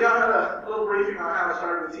 So y'all had a little briefing on how I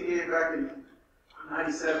started with TA back in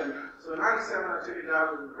 '97. So in '97, I took a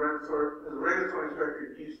job as a regulatory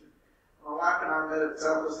inspector in Houston. My wife and I met at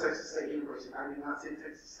Southwest Texas State University. I did not say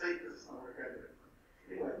Texas State because it's not where I graduated.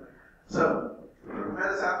 Anyway, so we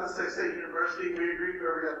met at Southwest Texas State University. We agreed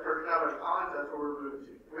whoever got the first job at college, that's where we were moving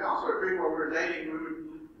to. We also agreed while we were dating, we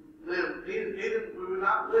would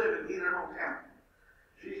not live in either hometown.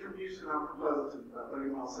 She's from Houston, I'm from Pleasanton, about 30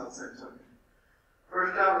 miles south of San Antonio.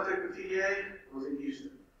 First job I took with TDA was in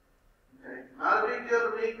Houston. Okay, not a big deal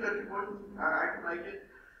to me, country boy, I can make it.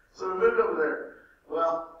 So we moved over there.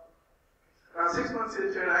 Well, about 6 months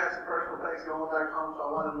into it, I had some personal things going back home, so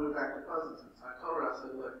I wanted to move back to Pleasanton. So I told her, I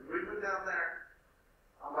said, look, if we move down there,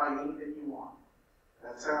 I'll buy you anything you want.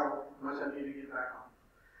 That's how much I need to get back home.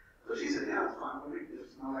 So she said, yeah, that's fine. No big deal.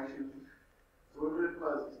 It's not like she was. So we moved to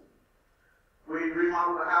Pleasanton. We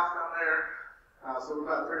remodeled a house down there. So we're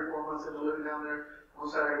about 3 or 4 months into living down there. One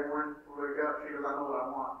Saturday morning, we wake up, she goes, I know what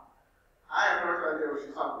I want. I have no idea what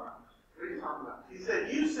she's talking about. What are you talking about? He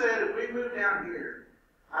said, you said if we moved down here,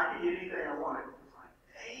 I could get anything I wanted. I was like,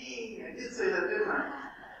 dang, I did say that, didn't I?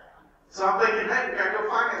 So I'm thinking, hey, we gotta go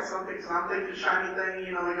finance something, because I'm thinking shiny thing,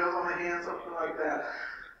 you know, that goes on the hand, something like that.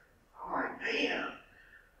 I'm like, damn.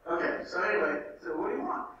 Okay, so anyway, so what do you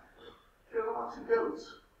want? She goes, I want 2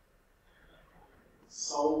 goats.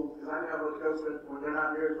 Sold, because I know what goats with when they're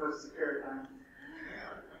not near as much as a carrot time.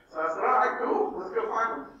 So I said, all right, cool, let's go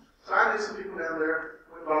find them. So I knew some people down there.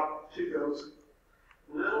 We bought 2 goats.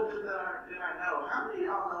 Little did I know. How many of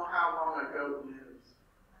y'all know how long a goat lives?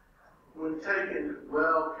 When taken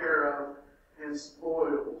well care of and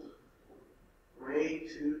spoiled, way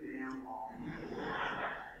too damn long.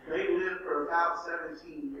 They live for about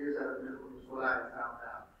 17 years at a minimum, is what I have found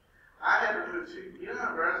out. I had to move 2, you know how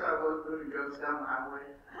embarrassed I was moving goats down the highway?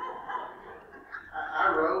 I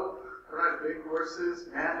ride big horses,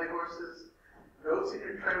 manly horses. Goats in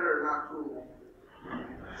your trailer are not cool.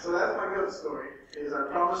 So that's my goat story. Is I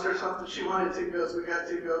promised her something. She wanted 2 goats. We got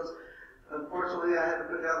 2 goats. Unfortunately, I had to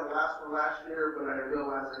put down the last one last year, but I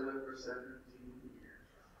realized I lived for 17 years.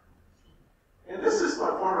 And this is my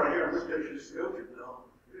farm right here on this picture. Just go through the dome.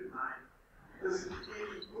 Good night. Let's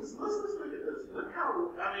look at this. Look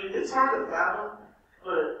how, I mean, it's hard to fathom,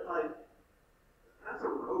 but like, that's a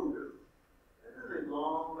road. That is a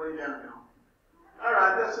long way downhill. All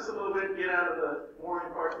right, that's just a little bit to get out of the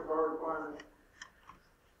boring parts of our requirements.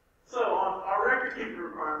 So on our record keeping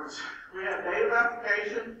requirements, we have date of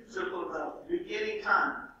application, simple enough. Beginning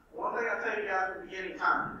time. One thing I tell you guys is beginning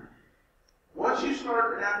time. Once you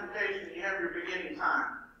start an application, you have your beginning time.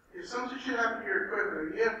 if something should happen to your equipment,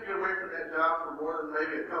 if you have to get away from that job for more than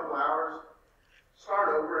maybe a couple hours, start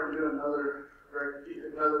over and do another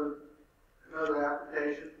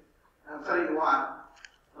application. And I'll tell you why.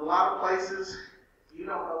 In a lot of places, you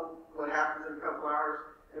don't know what happens in a couple hours.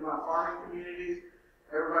 In my farming communities,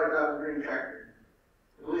 everybody drives a green tractor.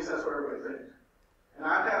 At least that's what everybody thinks. And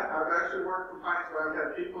I've actually worked complaints where I've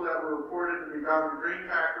had people that were reported to be driving a green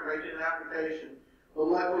tractor making an application, but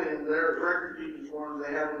luckily in their record keeping form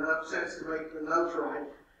they had enough sense to make the notes right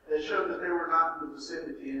that showed that they were not in the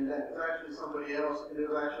vicinity, and that it's actually somebody else, and it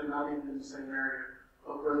was actually not even in the same area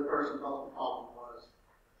of where the person thought the problem was.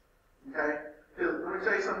 Okay? Because let me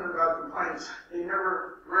tell you something about complaints. They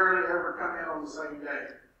rarely ever come in on the same day.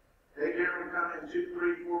 They generally come in 2,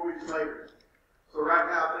 3, 4 weeks later. So right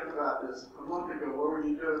now, think about this. A month ago, what were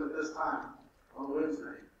you doing at this time on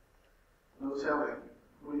Wednesday? No telling.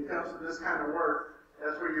 When it comes to this kind of work,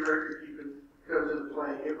 that's where your record keeping comes into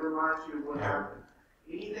play. It reminds you of what happened.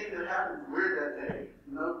 Anything that happened weird that day,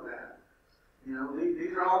 note that. You know,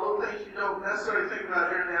 these are all little things you don't necessarily think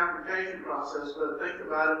about here in the application process, but think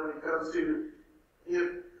about it when it comes to,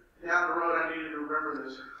 if down the road I needed to remember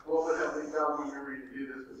this, what would help me God remember you to do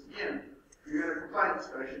this? Because again, if you're in a complaint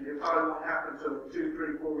inspection, it probably won't happen until 2,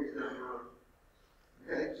 3, 4 weeks down the road.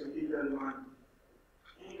 Okay, so keep that in mind.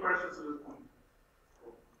 Any questions at this point?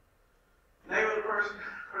 Name of the person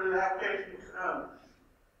for the application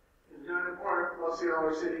is doing it for Los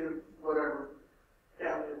Angeles City, whatever,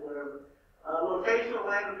 county, or whatever. Location of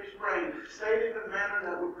land to be sprayed, stated in a manner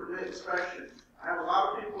that would permit inspection. I have a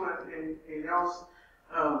lot of people in y'all's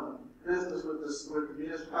business with the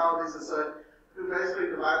municipalities and such, who basically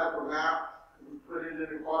divide up a map and put it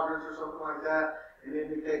into quadrants or something like that, and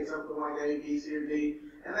indicate something like A, B, C, or D,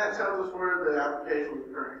 and that tells us where the application was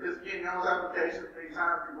occurring. Because again, y'all's applications, many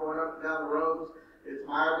times you're going up and down the roads, it's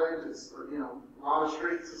mileage, it's a lot of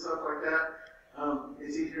streets and stuff like that.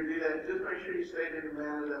 It's easier to do that. Just make sure you state it in a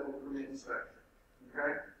manner that will permit inspection.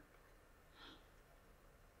 Okay?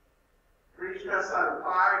 For each pesticide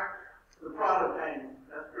applied, the product name.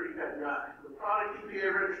 That's pretty cut and dry. The product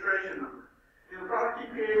EPA registration number. In the product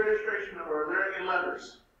EPA registration number, are there any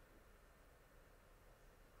letters?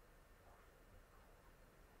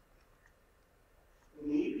 In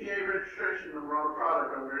the EPA registration number on the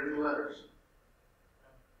product, are there any letters?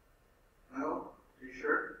 No? Are you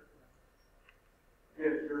sure?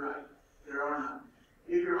 Good, you're right. There are none.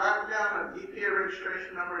 If you're writing down an EPA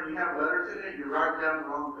registration number and you have letters in it, you're writing down the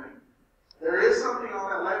wrong thing. There is something on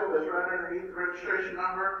that label that's right underneath the registration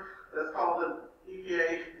number that's called the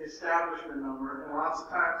EPA establishment number, and lots of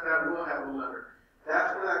times that will have a letter.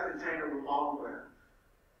 That's where that container will belong with.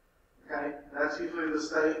 Okay? That's usually the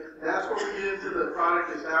state. That's where we get into the product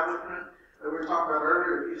establishment that we were talking about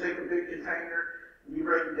earlier. If you take a big container and you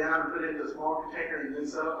break it down and put it into a small container and then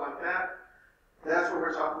set it like that, that's what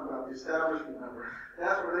we're talking about, the establishment number.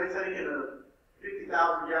 That's where they take in a 50,000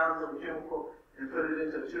 gallons of a chemical and put it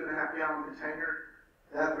into a 2.5-gallon container.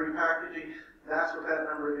 That repackaging, that's what that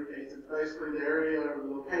number indicates. It's basically the area or the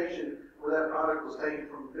location where that product was taken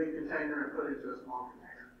from a big container and put into a small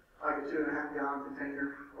container, like a 2.5-gallon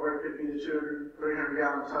container, or it could be the 200,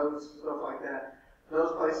 300-gallon totes, stuff like that.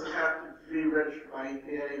 Those places have to be registered by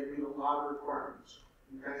EPA and meet a lot of requirements.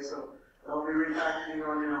 Okay, so don't be repackaging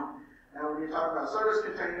on your own. Now, when you're talking about service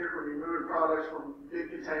containers, when you're moving products from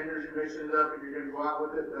big containers, you're mixing it up and you're going to go out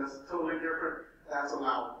with it, that's totally different. That's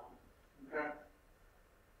allowable. Okay?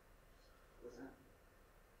 What's that?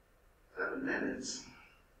 7 minutes.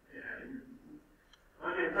 Yeah.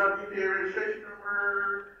 Okay, product EPA registration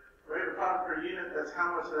number, rate of product per unit, that's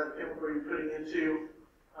how much of that chemical you're putting into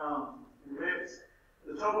your mix.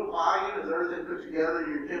 The total volume is everything put together,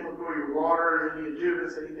 your chemical, your water, any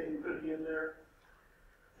adjuvants, anything you're putting in there.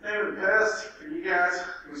 Name of the pest, for you guys,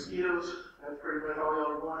 mosquitoes, that's pretty much all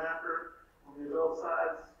y'all are going after. On the adult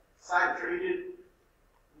side, site treated,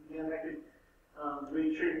 again, that could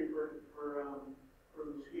be treated for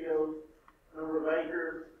mosquitoes. Number of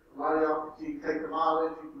acres, a lot of y'all, you can take the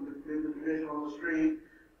mileage, you can do the division on the street,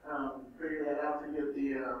 figure that out to get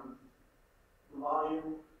the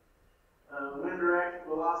volume. Wind direction,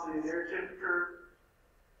 velocity, and air temperature.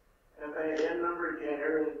 FAN number, if you have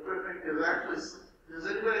aerial equipment, because actually, does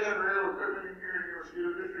anybody have aerial equipment in here in your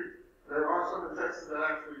mosquito district? There are some in Texas that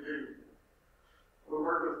actually do. We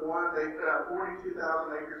worked with one, they put out 42,000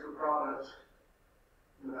 acres of products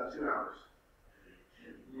in about 2 hours.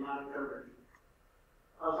 A lot of coverage.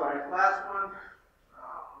 I'm sorry, last one.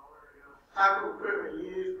 Type of equipment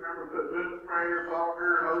used, remember put boom sprayer,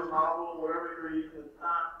 fogger, hose nozzle, whatever you were using at the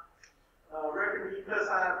time. Record of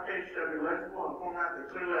pesticide application shall be legible in a format that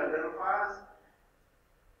clearly identifies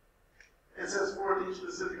It sets forth each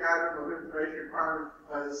specific item of information required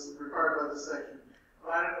by this section.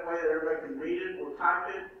 Write it in a way that everybody can read it or type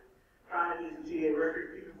it. Trying to use the TA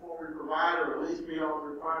record keeping form we provide, or at least meet all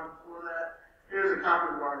the requirements for that. Here's a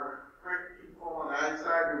copy of our record keeping form on the ag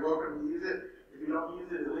side. You're welcome to use it. If you don't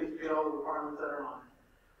use it, at least meet all the requirements that are on it.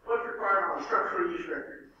 What's required on a structural use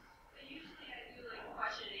record? Usually I do like a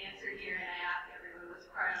question and answer here, and I ask everyone what's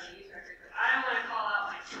required on the use record, but I don't want to call out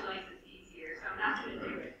my two licensees here, so I'm not going to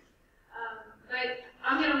do it. But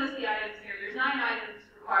I'm going to list the items here. There's 9 items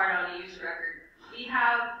required on the use record. We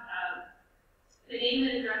have the name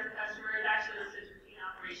and address of customer is actually listed as routine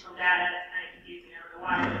operational data. That's kind of confusing. I don't know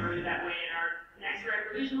why we wrote it that way in our next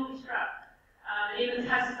revision will be struck. The name of the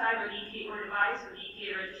pesticide or the EPA or device or the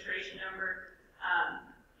EPA registration number,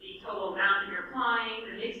 the total amount that you're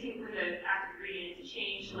applying, the mixing for the active ingredient to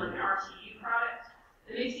change to like an RTU product,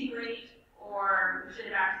 the mixing rate or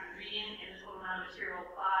percent of active ingredient, and the total amount of material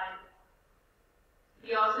applied.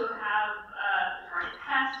 We also have the target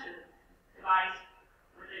pest or device,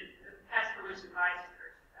 or the pest for which the device or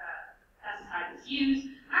pesticide was used.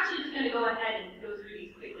 I'm actually just going to go ahead and go through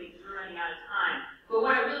these quickly because we're running out of time. But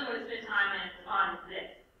what I really want to spend time on is this.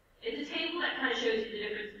 It's a table that kind of shows you the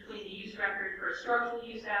difference between the use record for a structural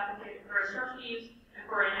use application, for a structural use, and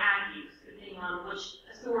for an ag use, depending on which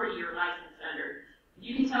authority you're licensed under.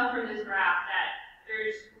 You can tell from this graph that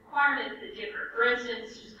there's requirements that differ. For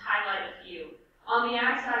instance, just highlight a few. On the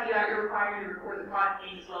ag side, you're required to record the product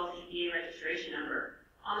name as well as the EPA registration number.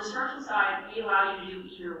 On the structural side, we allow you to do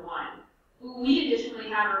either one. We additionally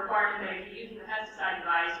have a requirement that if you're using a pesticide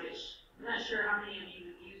device, which I'm not sure how many of you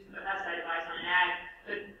use a pesticide device on an ag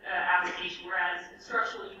application, whereas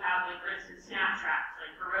structurally you have, like, for instance, snap traps,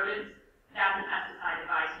 like for rodents, that's a pesticide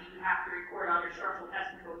device. You have to record on your structural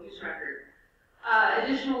pest control use record.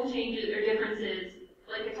 Additional changes or differences,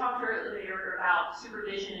 like I talked earlier about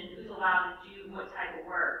supervision and who's allowed to do what type of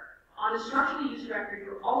work. On the structural use record,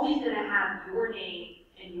 you're always going to have your name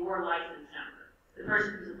and your license number. The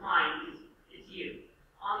person who's applying, because it's you.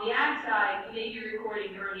 On the ag side, you may be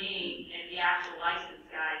recording your name and the actual license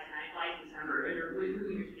guy's license number, or who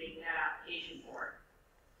you're making that application for.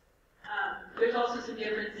 There's also some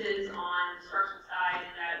differences on the structural side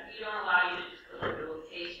in that we don't allow you to just put like a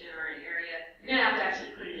location or an area. You're going to have to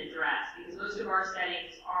actually put an address because most of our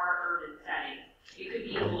settings are urban settings. It could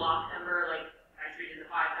be a block number, like I treated the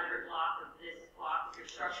 500 block of this block. If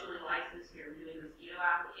you're structurally licensed, you're doing mosquito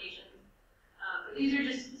applications. But these are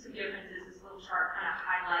just some differences. This little chart kind of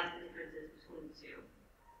highlights the differences between the two.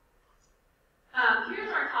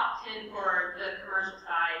 Here's our top 10 for the commercial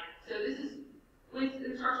side. So this is with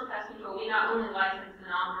the structural pest control. We not only license the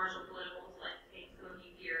non-commercial politicals, like some of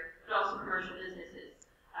you here, but also commercial businesses.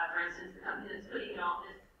 For instance, the company that's putting on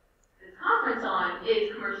this conference on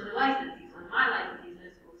is commercially licensed. He's one of my licensees,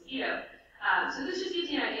 Municipal Mosquito. So this just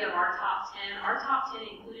gives you an idea of our top 10. Our top 10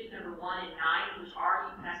 included number 1 and 9, which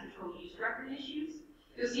are pest control use record issues.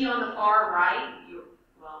 You'll see on the far right,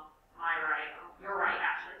 my right, your right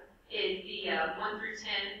actually, is the 1 through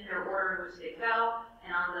 10, their order in which they fell,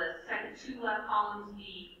 and on the second 2 left columns,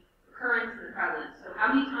 the occurrence and the prevalence. So how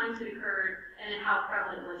many times it occurred, and then how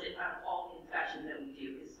prevalent was it out of all the inspections that we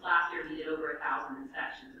do. Because last year we did over 1,000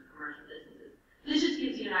 inspections of commercial businesses. This just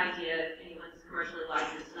gives you an idea if anyone's commercially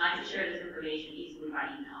licensed, and I can share this information easily by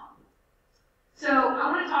email. So I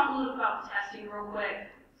want to talk a little about the testing real quick.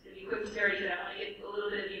 It's going to be quick and dirty, but I want to get a little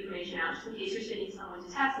bit of the information out just in case you're sending someone to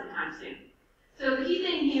test sometime soon. So the key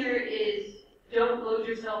thing here is don't load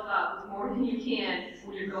yourself up with more than you can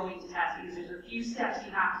when you're going to test, because there's a few steps you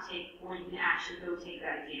have to take before you can actually go take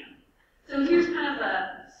that exam. So here's kind of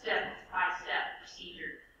a step-by-step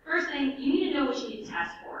procedure. First thing, you need to know what you need to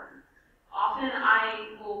test for. Often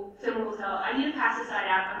someone will tell, I need a pesticide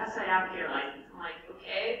applicator license. I'm like,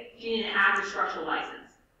 okay, do you need an ag or structural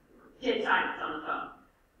license? Dead silence on the phone.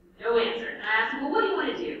 No answer. And I ask them, well, what do you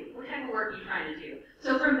want to do? What type of work are you trying to do?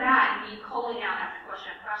 So from that, and me calling out after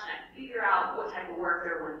question after question, I can figure out what type of work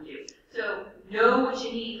they're wanting to do. So know what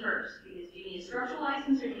you need first, because do you need a structural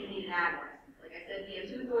license or do you need an ag license? Like I said, we have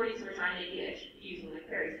 2 authorities, so we're trying to make it extra confusing, like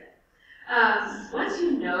Perry said. Once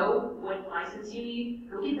you know what license you need,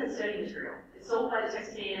 go get that study material. It's sold by the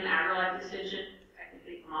Texas A&M AgriLife Extension,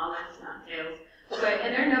 technically from all that's not sales,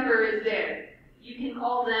 and their number is there. You can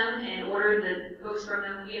call them and order the books from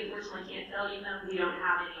them. We unfortunately can't sell you them. We don't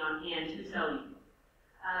have any on hand to sell you.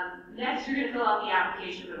 Next, you're going to fill out the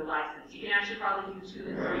application for the license. You can actually probably do 2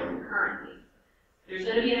 and 3 concurrently. There's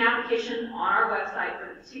going to be an application on our website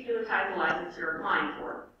for the particular type of license you're applying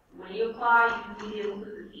for. When you apply, you need to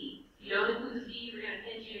include the fee. If you don't include the fee, we're going to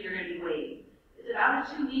pinch you, you're going to be waived. It's about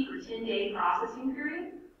a 2-week or 10-day processing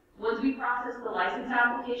period. Once we process the license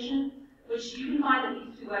application, which you can find at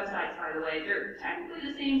these two websites, by the way. They're technically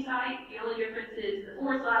the same site. The only difference is the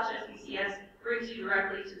 /SPCS brings you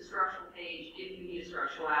directly to the structural page if you need a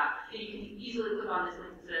structural app. And you can easily click on this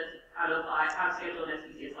link that says how to schedule an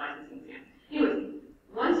SPCS licensing exam. Anyways,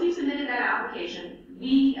 once you've submitted that application,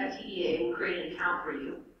 we at TDA will create an account for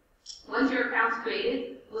you. Once your account's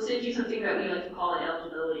created, we'll send you something that we like to call an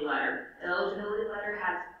eligibility letter. The eligibility letter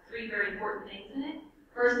has 3 very important things in it.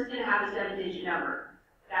 First, it's going to have a 7-digit number.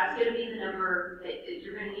 That's going to be the number that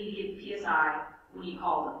you're going to need to give PSI when you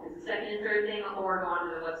call them. Because the second and third thing, or go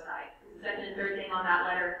onto the website. The second and third thing on that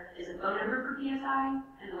letter is a phone number for PSI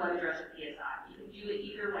and the web address for PSI. You can do it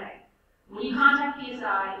either way. When you contact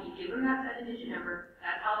PSI, you give them that 7-digit number.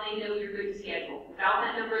 That's how they know you're good to schedule. Without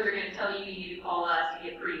that number, they're going to tell you you need to call us to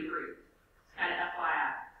get pre-approved. It's kind of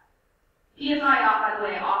FYI. PSI, by the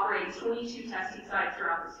way, operates 22 testing sites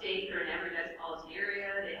throughout the state. They're in every metropolitan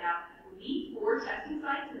area. They have 4 testing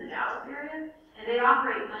sites in the Dallas area, and they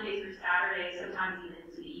operate Monday through Saturday, sometimes even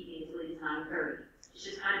into the evening as late as 9:30. It's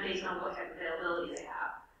just kind of based on what type of availability they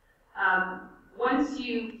have. Once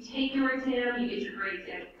you take your exam, you get your grades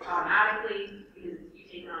automatically because you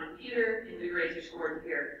take it on a computer and the grades are scored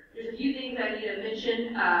here. There's a few things I need to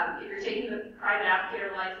mention. If you're taking the private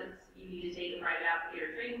applicator license, you need to take a private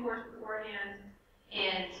applicator training course beforehand,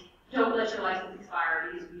 and don't let your license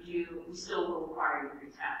expire because we still will require you to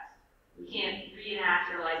retest. We can't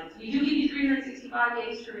reenact your license. We do give you 365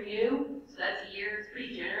 days to renew, so that's a year. It's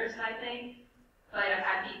pretty generous, I think. But I've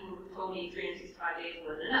had people who told me 365 days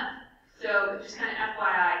wasn't enough. So just kind of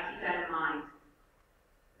FYI, keep that in mind.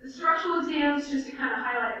 The structural exams, just to kind of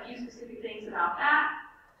highlight a few specific things about that.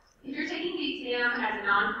 If you're taking the exam as a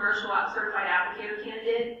non-commercial certified applicator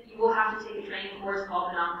candidate, you will have to take a training course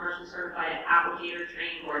called the Non-Commercial Certified Applicator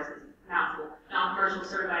Training Course. It's a mouthful. Non-Commercial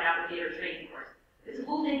Certified Applicator Training Course. It's a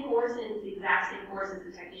full-day course, and it's the exact same course as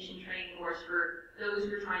the technician training course for those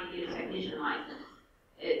who are trying to get a technician license.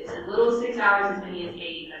 It's as little as 6 hours, as many as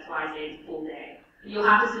 8. That's why I say it's a full day. You'll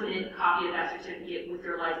have to submit a copy of that certificate with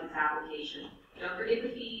your license application. Don't forget the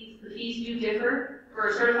fees. The fees do differ. For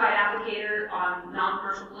a certified applicator on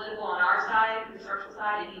non-commercial political on our side, the structural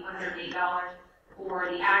side, it'd be $108. For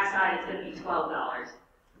the ag side, it's going to be $12.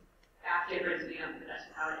 That difference, we don't, but that's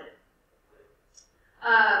just how it is.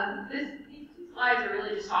 These slides are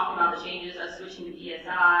really just talking about the changes of switching to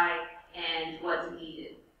PSI and what's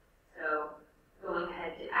needed. So, going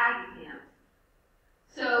ahead to ag exams.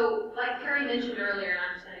 So, like Perry mentioned earlier, and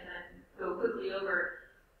I'm just going to kind of go quickly over,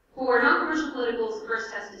 for non-commercial politicals, the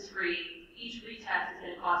first test is free. Each retest is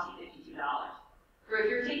going to cost you $52. For if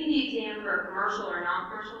you're taking the exam for a commercial or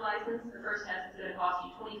non-commercial license, the first test is going to cost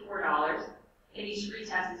you $24, and each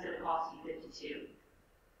retest is going to cost you $52.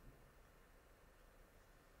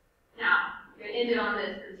 Now, I'm going to end it on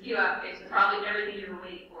this queue application, probably everything you were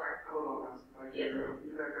waiting for. Hold on, yes.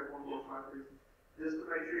 You back up one more slide, please. Just to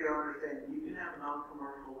make sure you understand, you can have a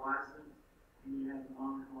non-commercial license, and you have a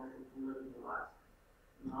non-commercial political license.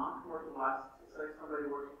 Non-commercial license, say somebody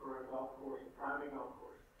works for a golf course, a private golf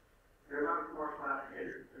course. They're not a commercial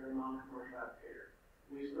applicator, they're a non-commercial applicator.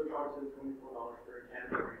 We still charge them $24 for a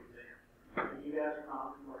category exam. And you guys are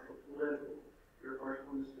non-commercial political. Your first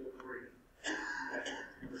one is still free. Okay.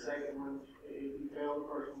 And the second one, if you fail the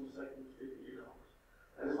first one, the second one is $52.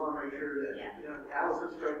 I just want to make sure that,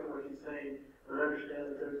 Allison's correct in what she's saying, but understand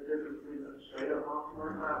that there's a difference between a straight up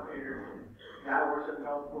non-commercial applicator, guy who works at a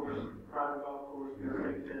golf course, private golf course,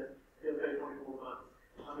 take a test, he'll pay $24.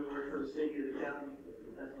 Somebody works for the city or the county,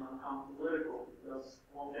 that's non-political, they'll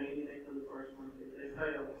won't pay anything for the first one. If they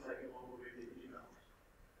fail, the second one will be $52.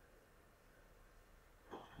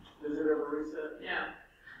 Does it ever reset? Yeah.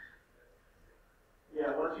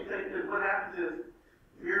 Yeah, once you take this, what happens is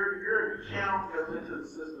your account goes into the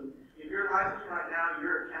system. If you're licensed right now,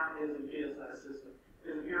 your account is a PSI system.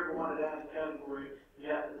 Because if you ever want to add a category,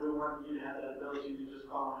 we want you to have that ability to just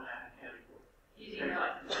call them and add a category. Using your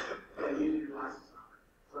license. Yeah, using your license number.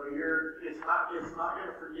 So it's not going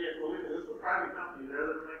to forget. Well, this is a private company. They're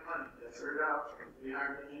there to make money. That's their job. We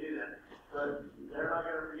hired them to do that. But they're not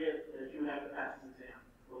going to forget that you have to pass the exam.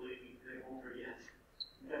 Believe me, they won't forget.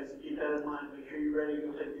 Okay, so keep that in mind. Make sure you're ready to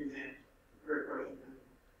go take the exam. Great question.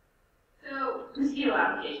 So, mosquito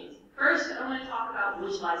applications. First, I want to talk about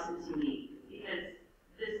which license you need, because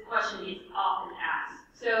this question is often asked.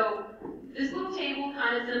 So, this little table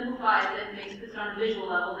kind of simplifies it and makes it on a visual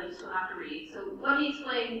level that you still have to read. So, let me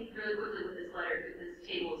explain really quickly what this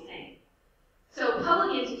table is saying. So,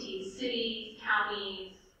 public entities, cities,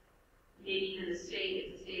 counties, maybe even the state,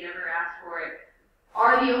 if the state ever asked for it,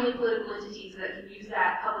 are the only political entities that can use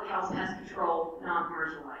that public health pest control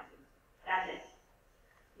non-commercial license. That's it.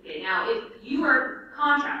 Okay, now if you are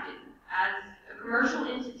contracted as a commercial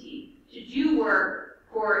entity to do work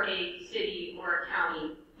for a city or a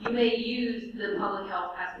county, you may use the public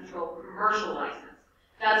health pest control commercial license.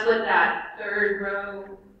 That's what that third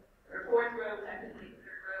row, or fourth row, technically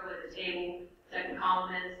third row at the table, second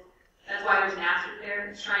column is. That's why there's an asterisk there.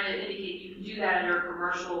 It's trying to indicate you can do that under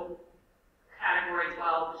commercial category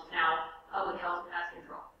 12, which is now public health pest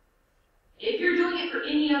control. If you're doing it for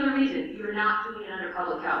any other reason, you're not doing it under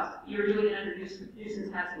public health. You're doing it under nuisance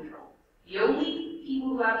pest control. The only people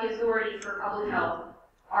who have the authority for public health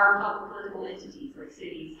are public political entities like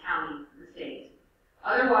cities, counties, and the state.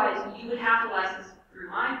 Otherwise, you would have to license through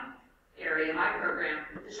my area, my program,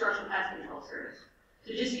 the Structural Pest Control Service.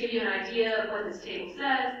 So just to give you an idea of what this table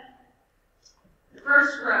says, the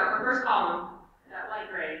first row, or first column, that light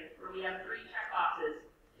gray, where we have 3 check boxes,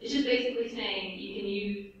 it's just basically saying you can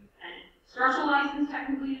use a structural license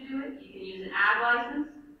technically to do it, you can use an ag license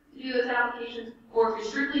to do those applications, or if you're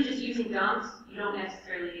strictly just using dumps, you don't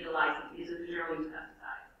necessarily need a license because those are general use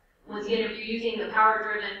pesticides. Once again, if you're using the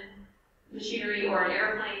power-driven machinery or an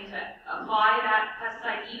airplane to apply that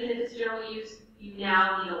pesticide, even if it's general use, you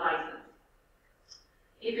now need a license.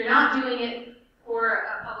 If you're not doing it for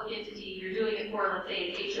a public entity, you're doing it for, let's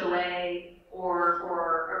say, an HOA or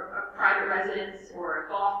for a private residence or a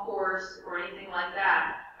golf course or anything like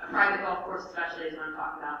that, a private golf course especially is what I'm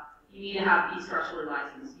talking about, you need to be structurally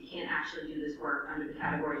licensed. You can't actually do this work under the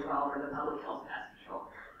Category 12 or the Public Health Pest Control.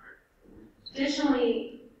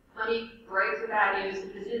 Additionally, let me break the bad news,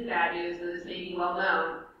 if this is bad news, though this may be well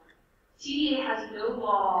known. TDA has no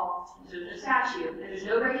law, there's no statute, and there's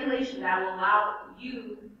no regulation that will allow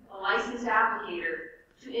you, a licensed applicator,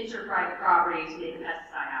 to enter private property to make a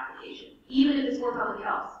pesticide application, even if it's for public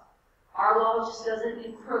health. Our law just doesn't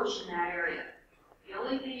encroach in that area. The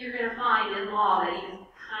only thing you're going to find in law that even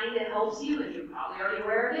kind of helps you, and you're probably already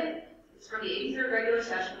aware of it, is from the 83rd regular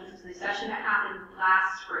session, which was the session that happened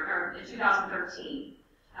last spring, or in 2013.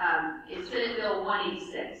 It's Senate Bill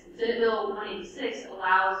 186. And Senate Bill 186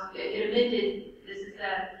 allows, it amended, this is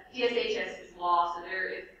the DSHS's law, so if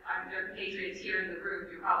there are compatriots here in the room,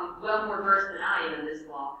 you're probably well more versed than I am in this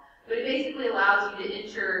law. But it basically allows you to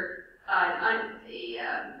enter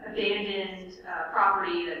abandoned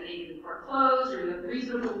property that may be foreclosed, or you have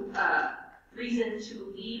reasonable reason to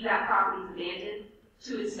believe that property is abandoned,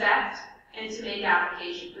 to inspect and to make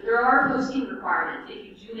application. But there are posting requirements if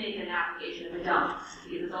you do make an application of a dump,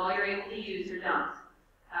 because it's all you're able to use are dumps.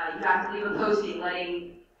 You have to leave a posting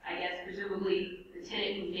letting, I guess, presumably the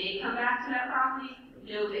tenant who may come back to that property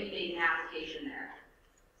know that you made an application there.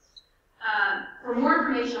 For more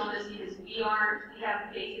information on this, because we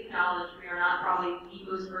have basic knowledge, we are not probably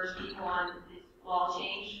the most versed people on this law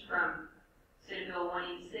change from Senate Bill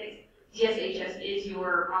 186. DSHS is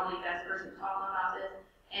probably best person to talk about this.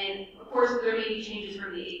 And of course, there may be changes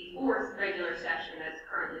from the 84th regular session that's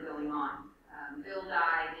currently going on. Bill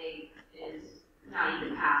died, is not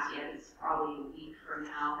even passed yet. It's probably a week from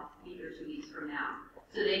now, a week or 2 weeks from now.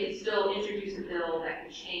 So they could still introduce a bill that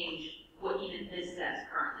could change what even this says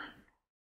currently.